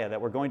Messiah that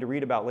we're going to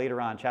read about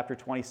later on. Chapter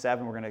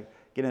 27, we're going to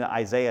get into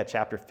Isaiah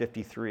chapter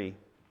 53,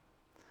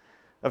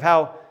 of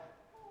how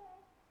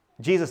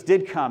Jesus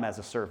did come as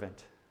a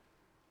servant,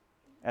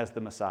 as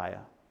the Messiah.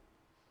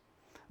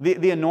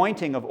 The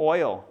anointing of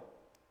oil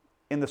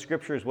in the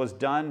scriptures was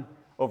done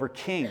over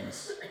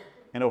kings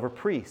and over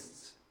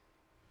priests,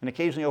 and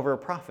occasionally over a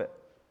prophet.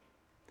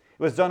 It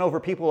was done over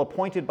people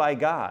appointed by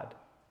God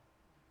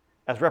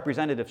as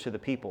representatives to the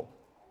people.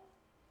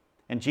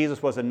 And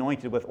Jesus was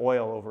anointed with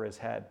oil over his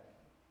head.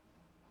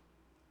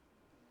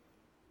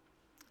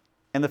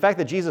 And the fact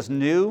that Jesus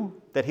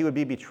knew that he would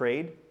be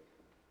betrayed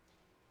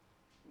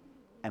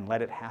and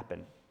let it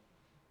happen.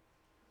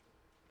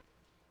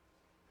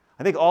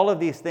 I think all of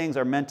these things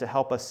are meant to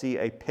help us see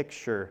a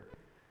picture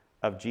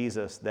of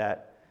Jesus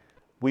that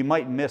we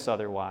might miss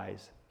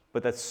otherwise,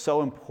 but that's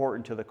so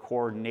important to the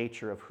core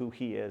nature of who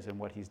he is and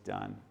what he's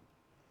done.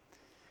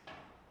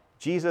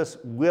 Jesus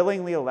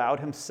willingly allowed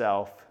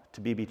himself to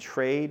be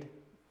betrayed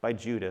by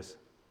Judas,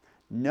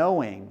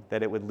 knowing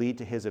that it would lead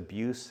to his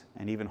abuse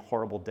and even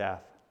horrible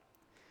death.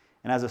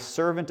 And as a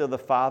servant of the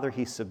Father,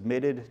 he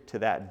submitted to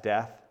that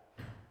death.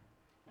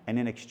 And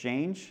in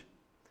exchange,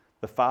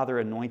 the Father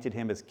anointed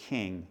him as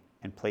king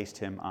and placed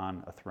him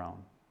on a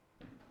throne.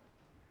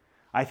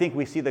 I think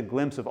we see the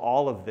glimpse of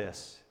all of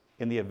this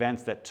in the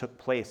events that took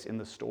place in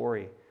the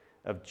story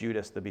of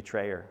Judas the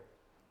betrayer.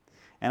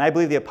 And I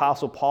believe the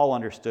Apostle Paul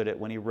understood it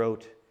when he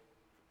wrote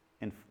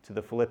to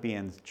the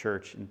Philippians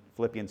church in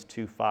Philippians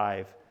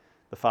 2:5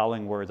 the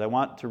following words. I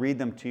want to read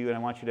them to you, and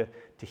I want you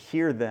to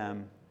hear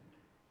them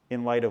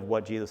in light of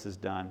what Jesus has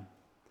done.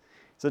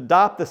 So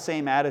adopt the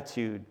same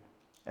attitude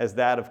as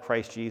that of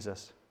Christ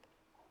Jesus,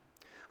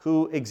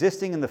 who,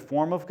 existing in the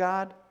form of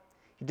God,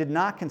 He did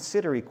not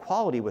consider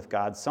equality with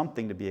God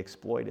something to be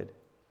exploited.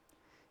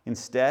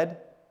 Instead,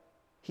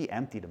 he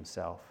emptied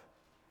himself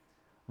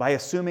by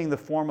assuming the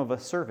form of a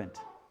servant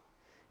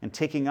and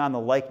taking on the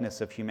likeness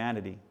of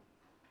humanity.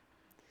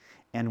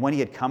 And when he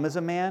had come as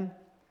a man,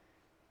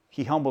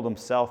 he humbled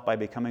himself by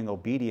becoming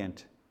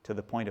obedient to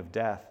the point of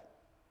death,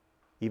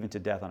 even to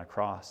death on a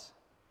cross.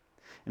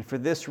 And for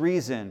this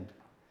reason,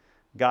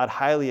 God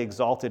highly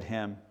exalted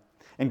him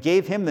and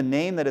gave him the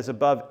name that is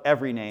above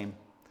every name,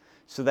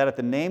 so that at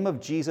the name of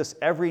Jesus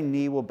every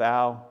knee will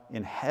bow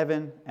in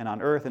heaven and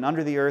on earth and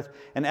under the earth,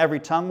 and every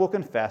tongue will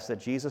confess that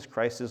Jesus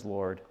Christ is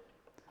Lord,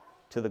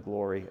 to the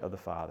glory of the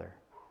Father.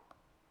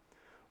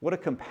 What a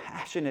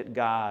compassionate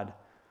God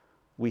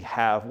we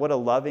have. What a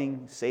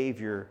loving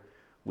Savior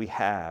we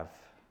have.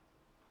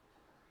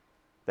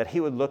 That he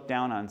would look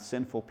down on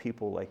sinful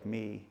people like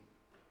me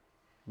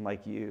and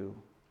like you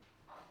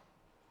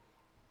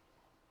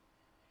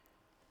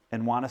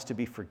and want us to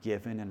be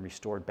forgiven and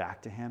restored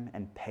back to him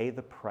and pay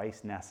the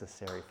price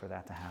necessary for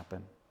that to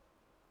happen.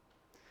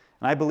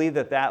 And I believe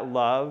that that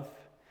love,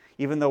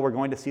 even though we're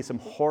going to see some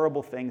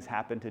horrible things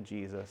happen to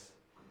Jesus,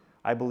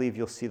 I believe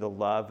you'll see the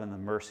love and the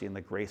mercy and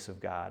the grace of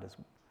God as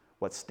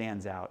what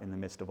stands out in the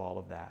midst of all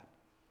of that.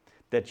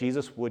 That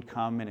Jesus would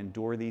come and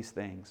endure these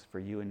things for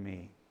you and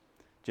me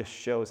just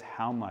shows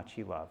how much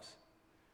he loves.